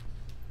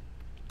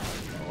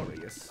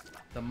 Glorious.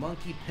 The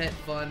monkey pet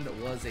fund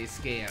was a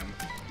scam.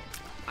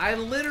 I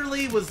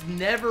literally was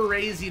never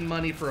raising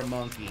money for a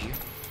monkey,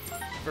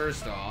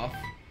 first off.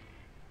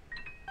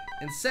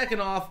 And second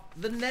off,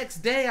 the next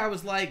day I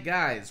was like,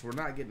 guys, we're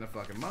not getting a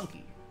fucking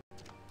monkey.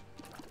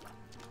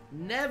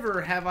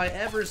 Never have I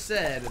ever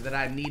said that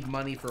I need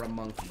money for a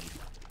monkey.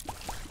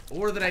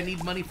 Or that I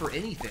need money for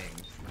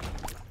anything.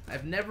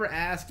 I've never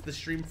asked the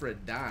stream for a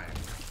dime.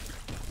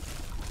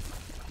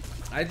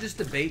 I just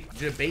debate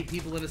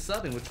people into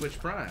subbing with Twitch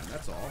Prime,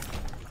 that's all.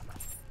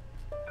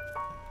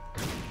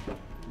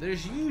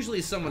 There's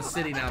usually someone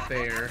sitting out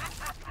there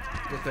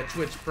with a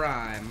Twitch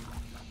Prime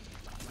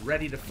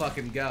ready to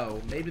fucking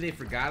go. Maybe they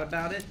forgot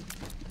about it.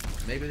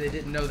 Maybe they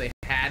didn't know they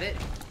had it.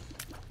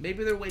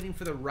 Maybe they're waiting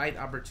for the right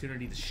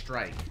opportunity to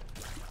strike.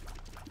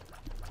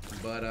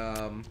 But,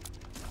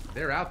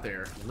 they're out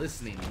there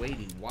listening,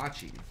 waiting,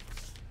 watching.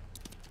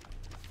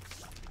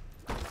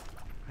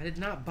 I did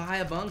not buy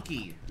a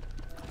monkey.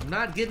 I'm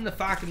not getting a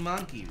fucking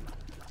monkey.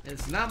 And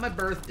it's not my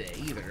birthday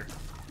either.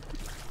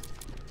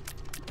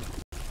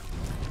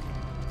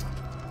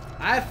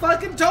 I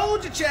fucking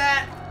told you,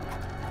 chat!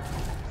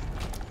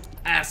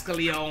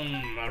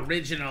 Ascaleon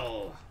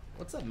original.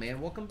 What's up, man?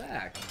 Welcome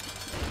back.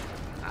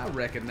 I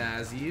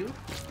recognize you.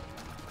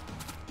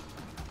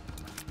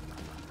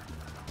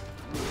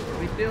 What are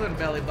we doing,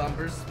 belly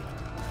bumpers?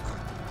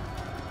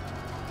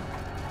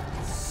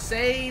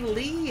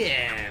 Saline.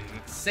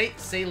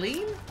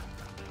 Saline?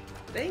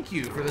 Thank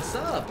you for the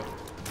sub.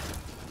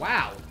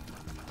 Wow.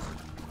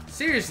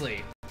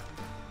 Seriously.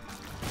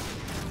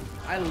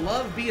 I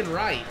love being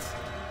right.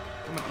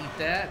 I'm gonna eat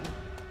that.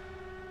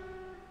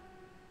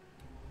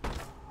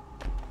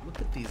 Look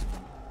at these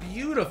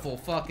beautiful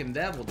fucking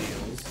devil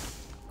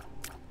deals.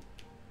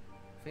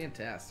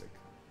 Fantastic.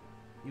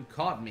 You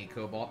caught me,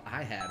 Cobalt.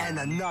 I had him. And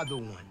another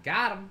one.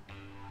 Got him.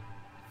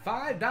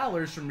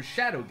 $5 from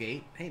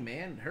Shadowgate. Hey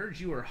man, heard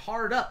you were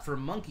hard up for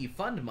monkey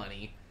fund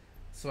money,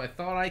 so I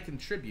thought I'd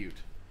contribute.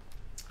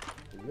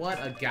 What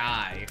a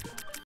guy.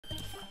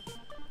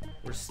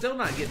 We're still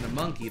not getting a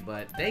monkey,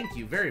 but thank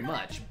you very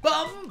much.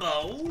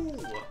 Bumbo!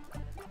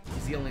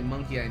 He's the only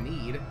monkey I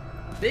need.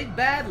 Big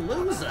bad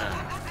loser!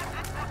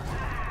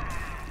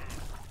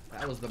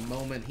 That was the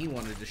moment he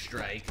wanted to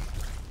strike.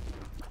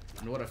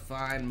 And what a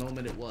fine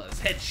moment it was.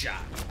 Headshot!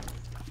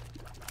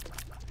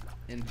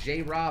 And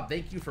J-Rob,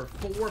 thank you for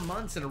 4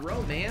 months in a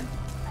row, man.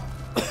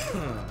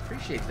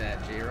 Appreciate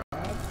that,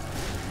 J-Rob.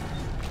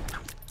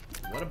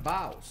 What a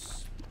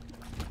boss.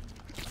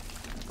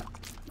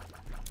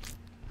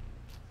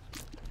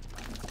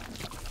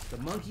 The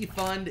monkey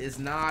fund is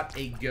not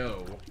a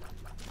go.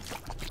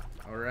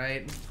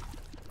 Alright?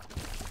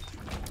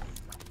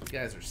 You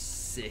guys are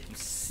sick. You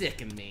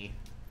sicken me.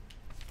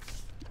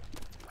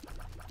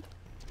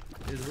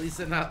 Is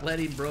Lisa not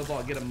letting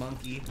Brobot get a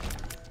monkey?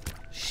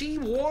 She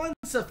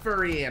wants a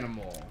furry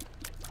animal.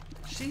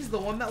 She's the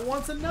one that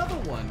wants another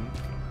one.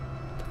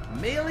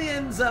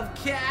 Millions of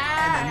cats.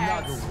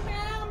 And another one.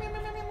 Meow, meow,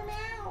 meow,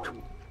 meow,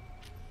 meow.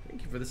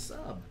 Thank you for the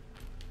sub.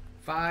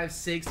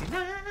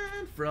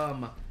 569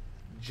 from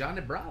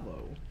Johnny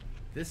Bravo.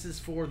 This is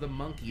for the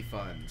monkey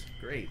fund.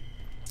 Great.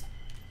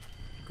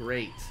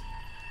 Great.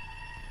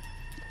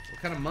 What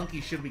kind of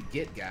monkey should we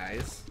get,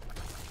 guys?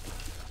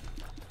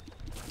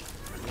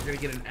 We're gonna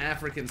get an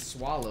African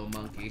swallow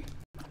monkey.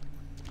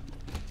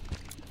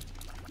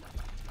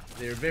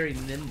 They're very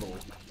nimble.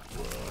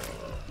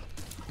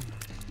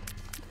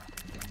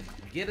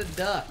 Get a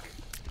duck.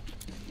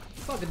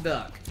 Fuck a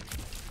duck.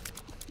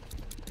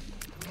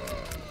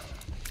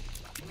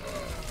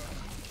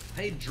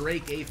 Hey,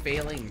 Drake A.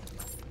 Failing.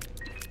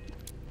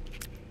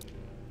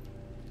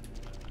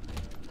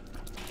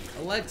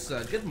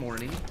 Alexa, good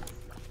morning.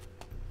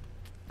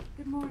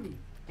 Good morning,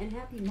 and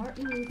happy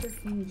Martin Luther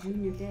King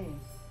Jr. Day.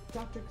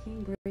 Dr.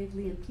 King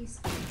bravely and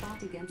peacefully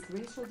fought against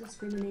racial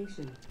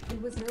discrimination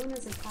and was known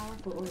as a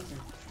powerful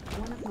orator.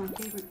 One of my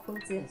favorite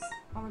quotes is,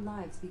 "Our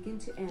lives begin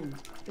to end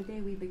the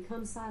day we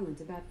become silent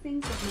about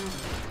things that matter."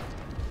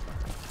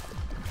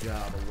 Good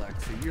job,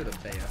 Alexa. You're the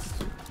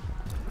best.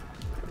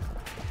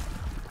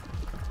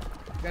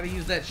 Gotta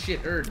use that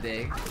shit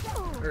day.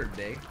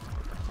 Day.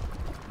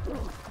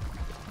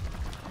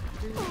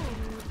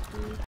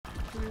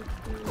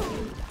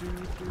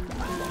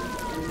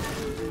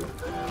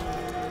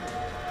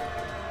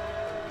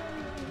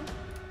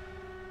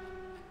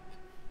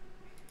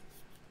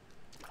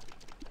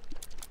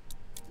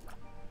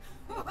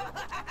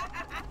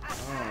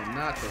 Oh,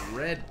 not the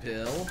red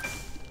pill.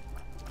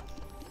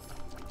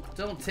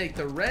 Don't take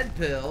the red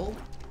pill.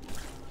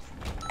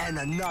 And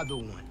another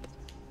one.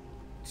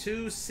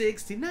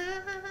 269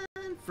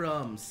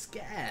 from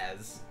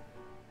Skaz.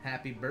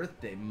 Happy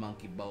birthday,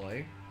 monkey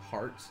boy.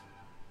 Heart.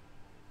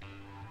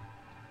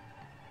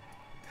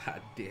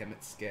 God damn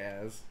it,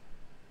 Skaz.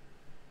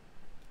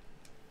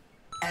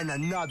 And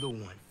another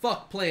one.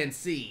 Fuck Plan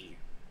C.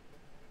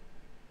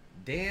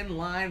 Dan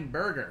Line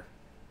Burger.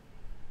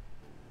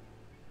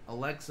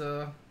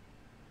 Alexa,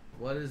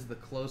 what is the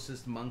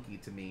closest monkey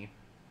to me?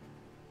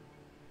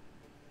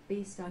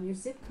 Based on your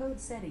zip code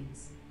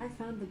settings, I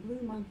found the blue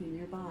monkey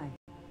nearby.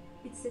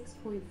 It's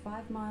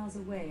 6.5 miles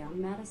away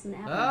on Madison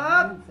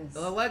Avenue in Memphis.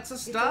 Alexa,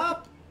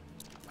 stop!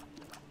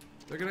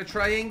 They're gonna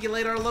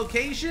triangulate our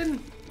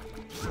location?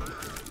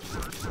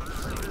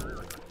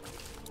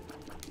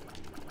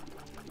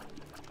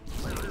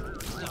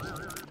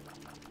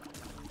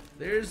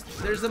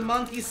 There's a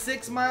monkey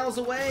 6 miles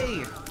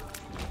away.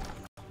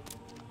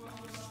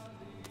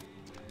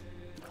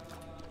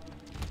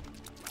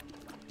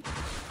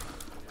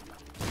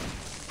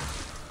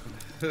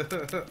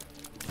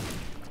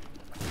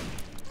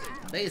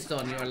 Based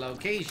on your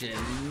location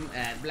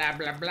at blah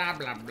blah blah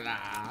blah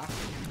blah.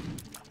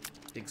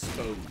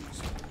 Exposed.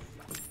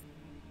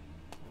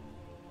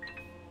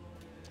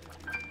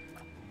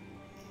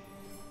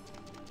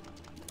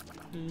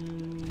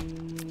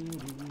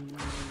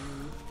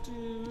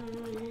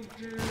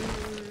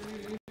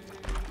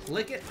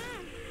 Click it.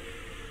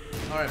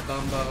 Alright,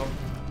 Bumbo.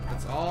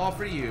 That's all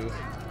for you.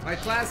 My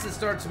classes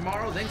start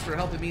tomorrow. Thanks for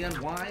helping me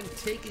unwind.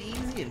 Take it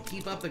easy and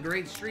keep up the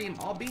great stream.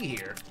 I'll be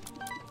here.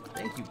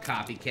 Thank you,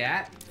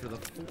 Copycat, for the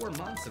 4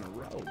 months in a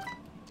row.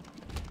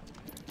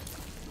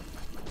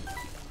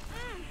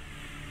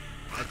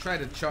 I tried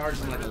to charge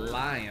them like a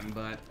lion,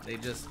 but they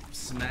just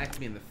smacked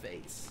me in the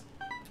face.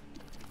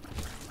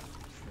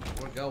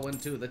 We're going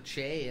to the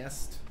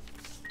chest.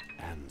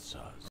 Answers.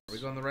 Are we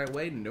going the right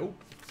way?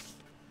 Nope.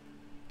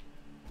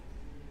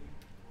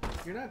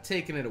 You're not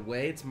taking it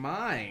away. It's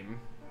mine.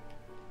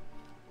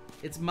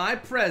 It's my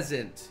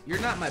present.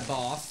 You're not my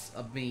boss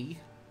of me.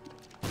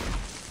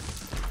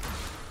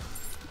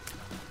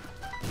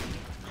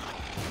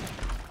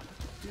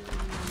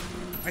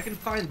 I can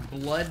find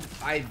blood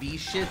IV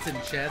shits in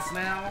chests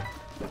now.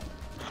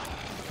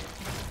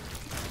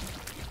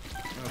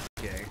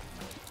 Okay.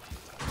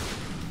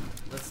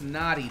 Let's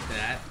not eat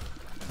that.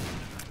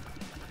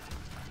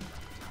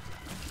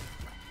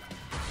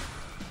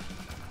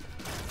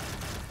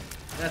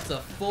 That's a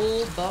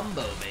full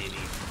bumbo, baby.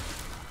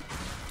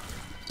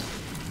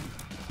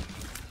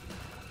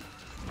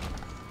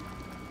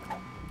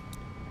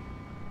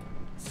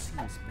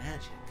 Seems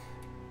magic.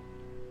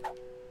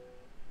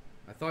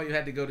 I thought you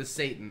had to go to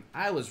Satan.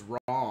 I was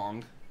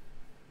wrong.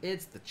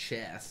 It's the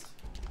chest.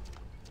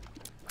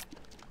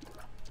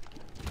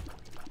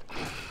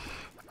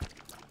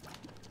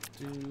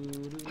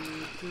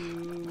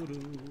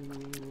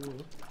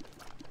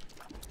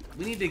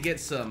 We need to get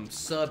some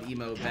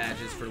sub-emo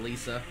badges for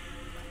Lisa.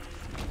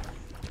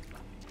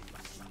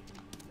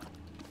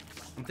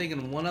 I'm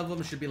thinking one of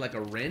them should be like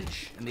a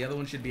wrench, and the other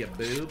one should be a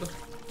boob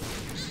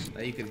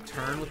that you can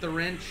turn with the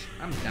wrench.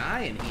 I'm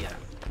dying here.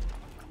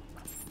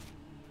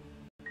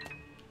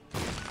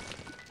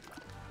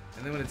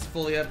 And then when it's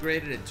fully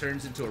upgraded, it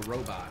turns into a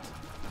robot.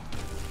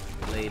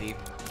 Lady.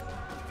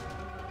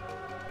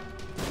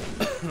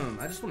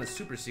 I just want a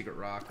super secret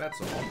rock, that's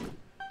all.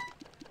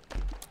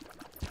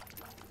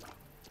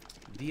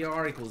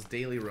 DR equals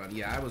daily run.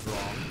 Yeah, I was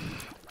wrong.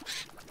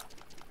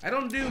 I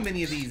don't do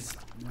many of these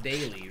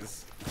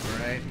dailies,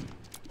 alright?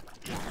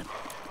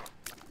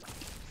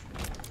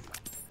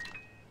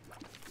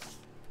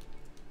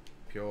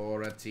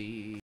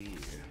 Purity.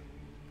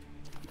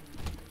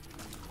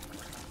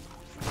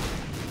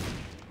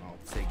 I'll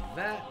take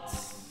that.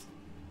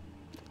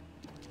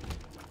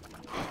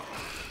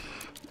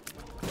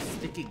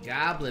 Sticky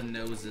goblin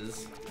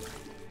noses.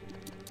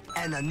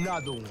 And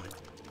another one.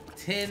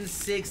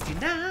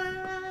 1069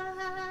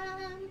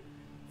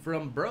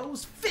 from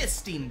Bros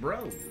Fisting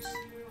Bros.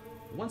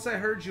 Once I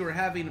heard you were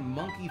having your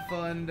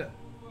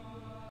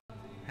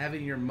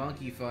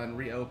monkey fund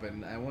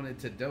reopened, I wanted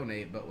to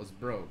donate but was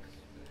broke.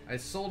 I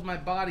sold my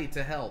body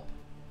to help.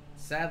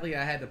 Sadly,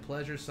 I had to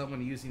pleasure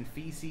someone using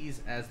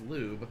feces as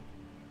lube.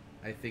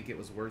 I think it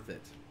was worth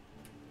it.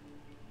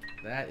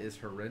 That is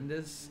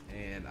horrendous,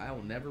 and I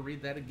will never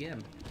read that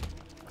again.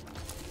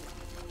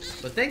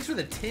 But thanks for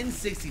the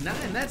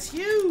 1069. That's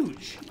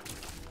huge.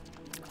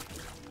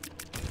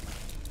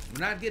 We're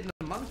not getting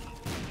a monkey.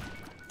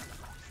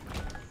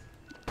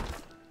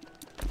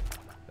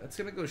 That's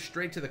gonna go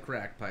straight to the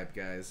crack pipe,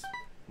 guys.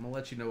 I'm gonna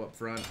let you know up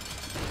front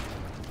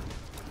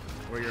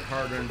where your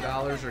hard-earned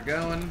dollars are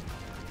going.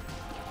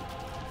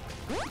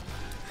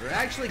 They're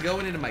actually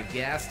going into my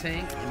gas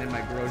tank and in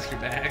my grocery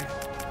bag.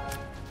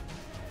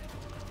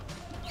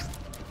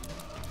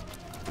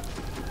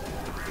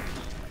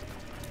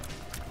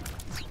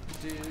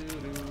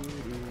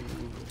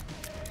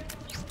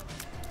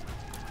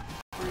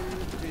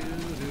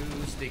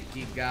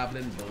 Sticky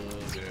goblin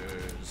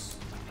boogers.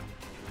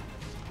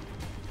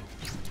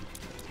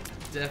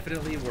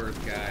 Definitely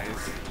worth,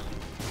 guys.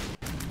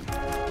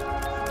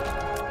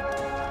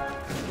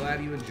 I'm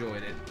glad you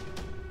enjoyed it.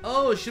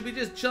 Oh, should we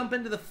just jump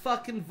into the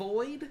fucking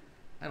void?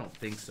 I don't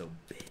think so,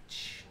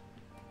 bitch.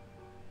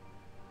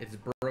 It's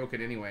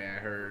broken anyway, I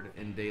heard,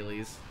 in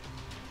dailies.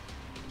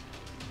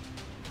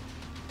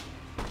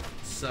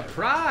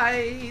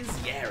 Surprise!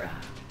 Yara!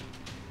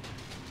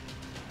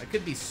 I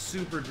could be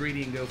super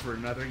greedy and go for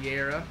another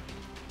Yara.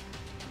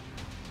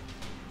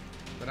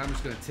 But I'm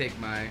just gonna take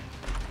my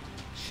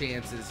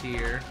chances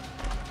here.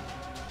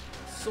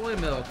 Soy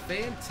milk,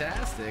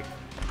 fantastic.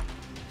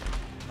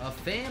 A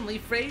family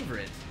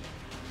favorite.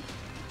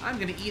 I'm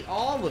gonna eat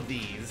all of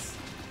these.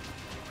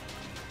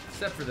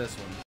 Except for this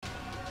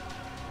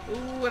one.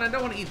 Ooh, and I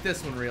don't want to eat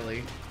this one,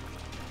 really.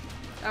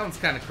 That one's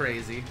kind of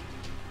crazy.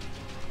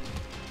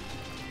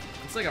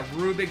 It's like a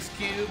Rubik's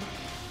Cube,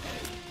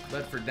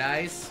 but for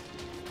dice.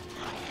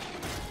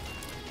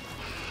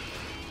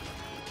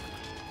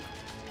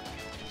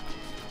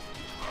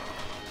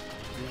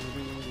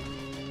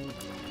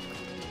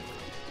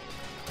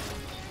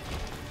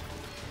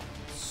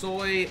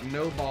 Soy,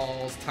 no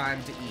balls,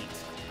 time to eat.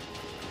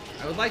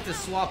 I would like to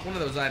swap one of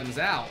those items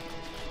out.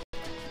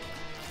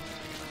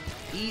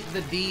 Eat the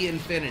D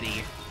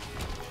infinity.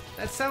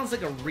 That sounds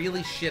like a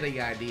really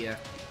shitty idea.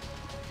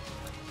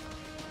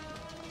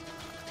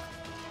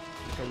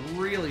 Like a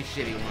really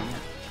shitty one.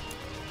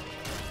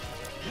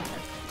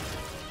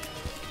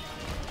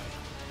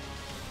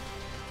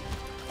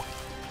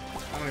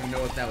 I don't even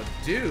know what that would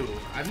do.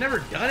 I've never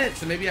done it,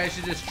 so maybe I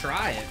should just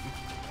try it.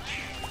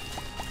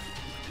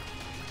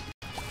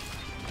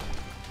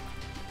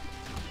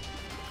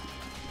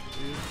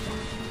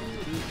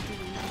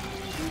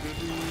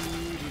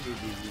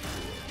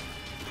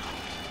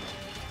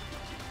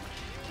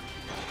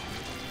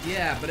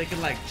 Yeah, but it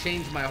can, like,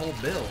 change my whole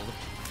build.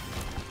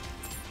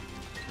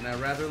 And I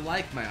rather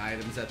like my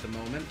items at the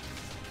moment.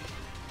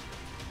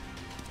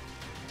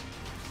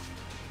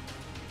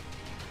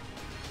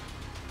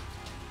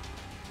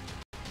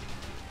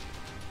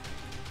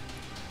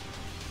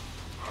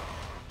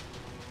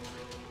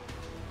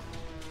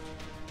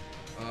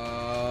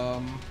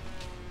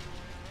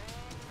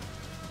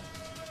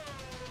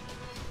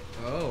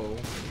 Oh.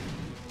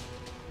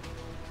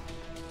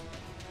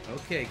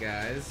 Okay,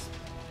 guys.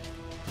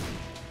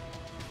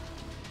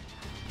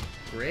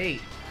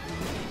 Great.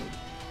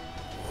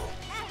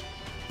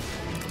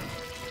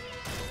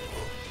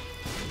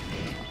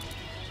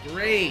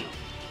 Great.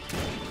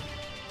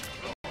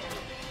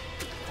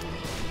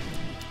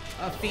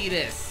 A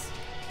fetus.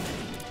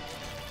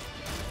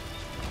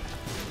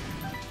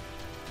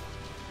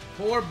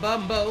 Poor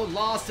Bumbo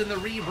lost in the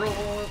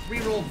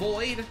reroll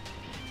void.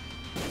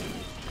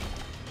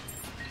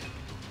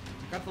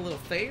 Got the little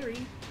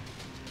fairy.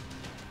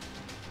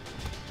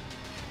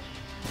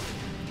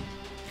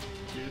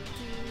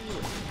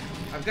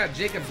 I've got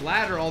Jacob's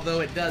Ladder,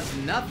 although it does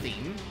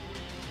nothing.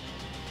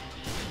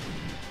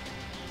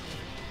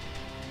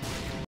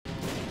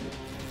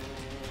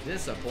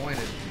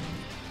 Disappointed.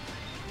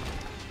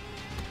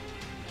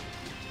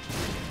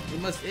 We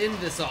must end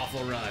this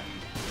awful run.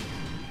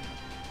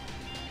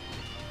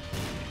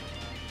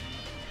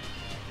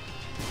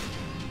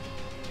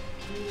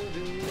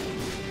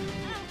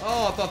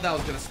 Oh, I thought that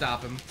was gonna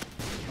stop him.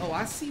 Oh,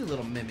 I see you,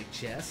 little mimic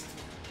chest.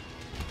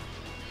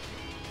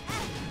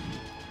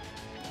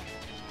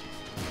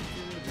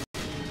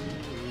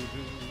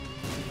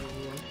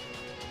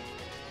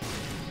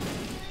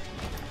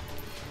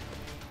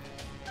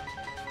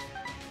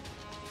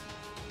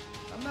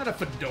 I'm not a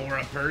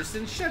fedora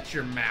person. Shut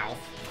your mouth.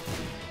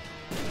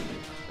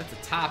 That's a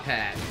top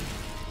hat.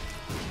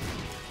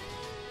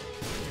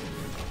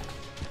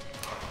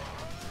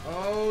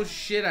 Oh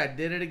shit, I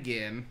did it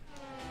again.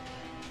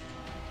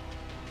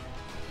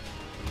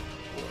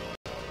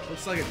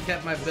 Looks like it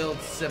kept my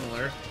build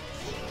similar.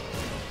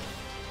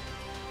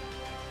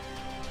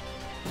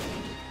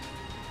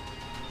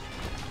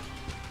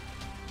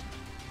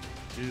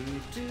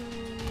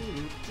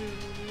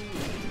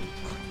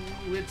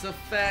 It's a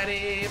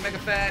fatty, mega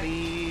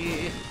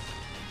fatty.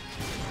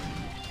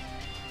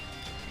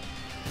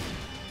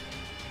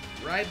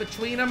 Right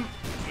between them.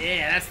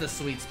 Yeah, that's the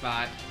sweet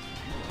spot.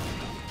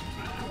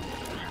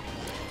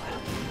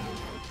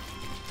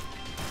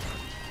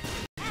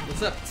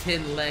 What's up,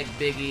 10-leg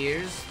big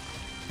ears?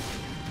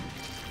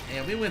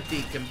 And we went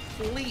the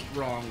complete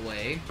wrong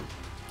way.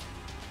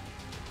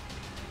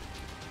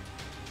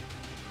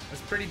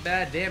 That's pretty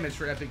bad damage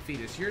for Epic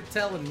Fetus. You're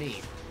telling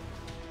me.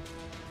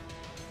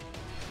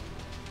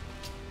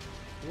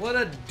 What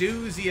a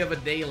doozy of a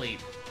daily.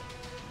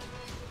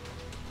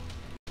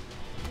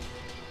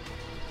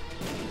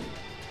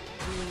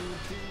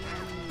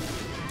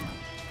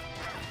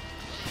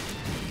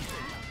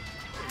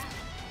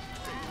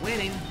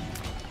 Winning.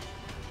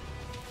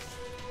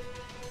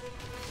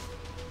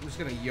 I'm just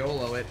gonna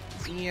YOLO it.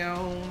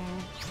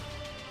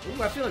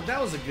 Ooh, I feel like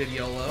that was a good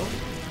YOLO.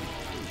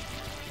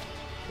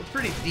 We're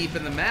pretty deep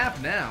in the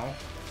map now.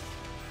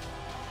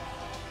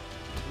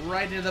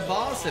 Right into the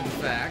boss, in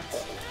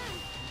fact.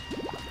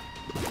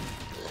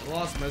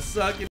 Lost my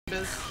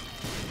succubus.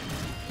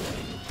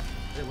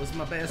 It was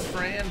my best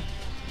friend.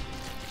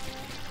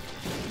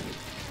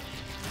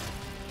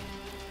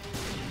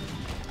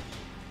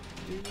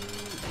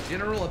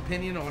 General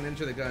opinion on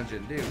Enter the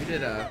Gungeon. Dude, we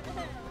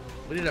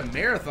did a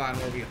marathon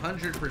where we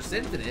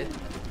 100%ed it.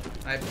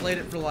 I played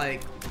it for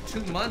like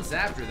 2 months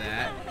after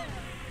that.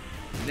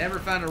 Never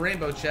found a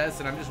rainbow chest,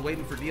 and I'm just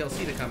waiting for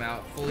DLC to come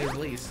out, fully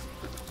released.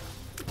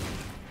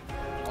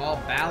 All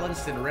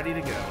balanced and ready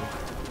to go.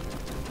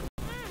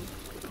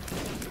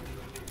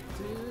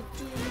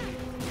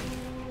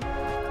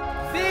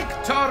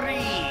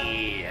 Victory!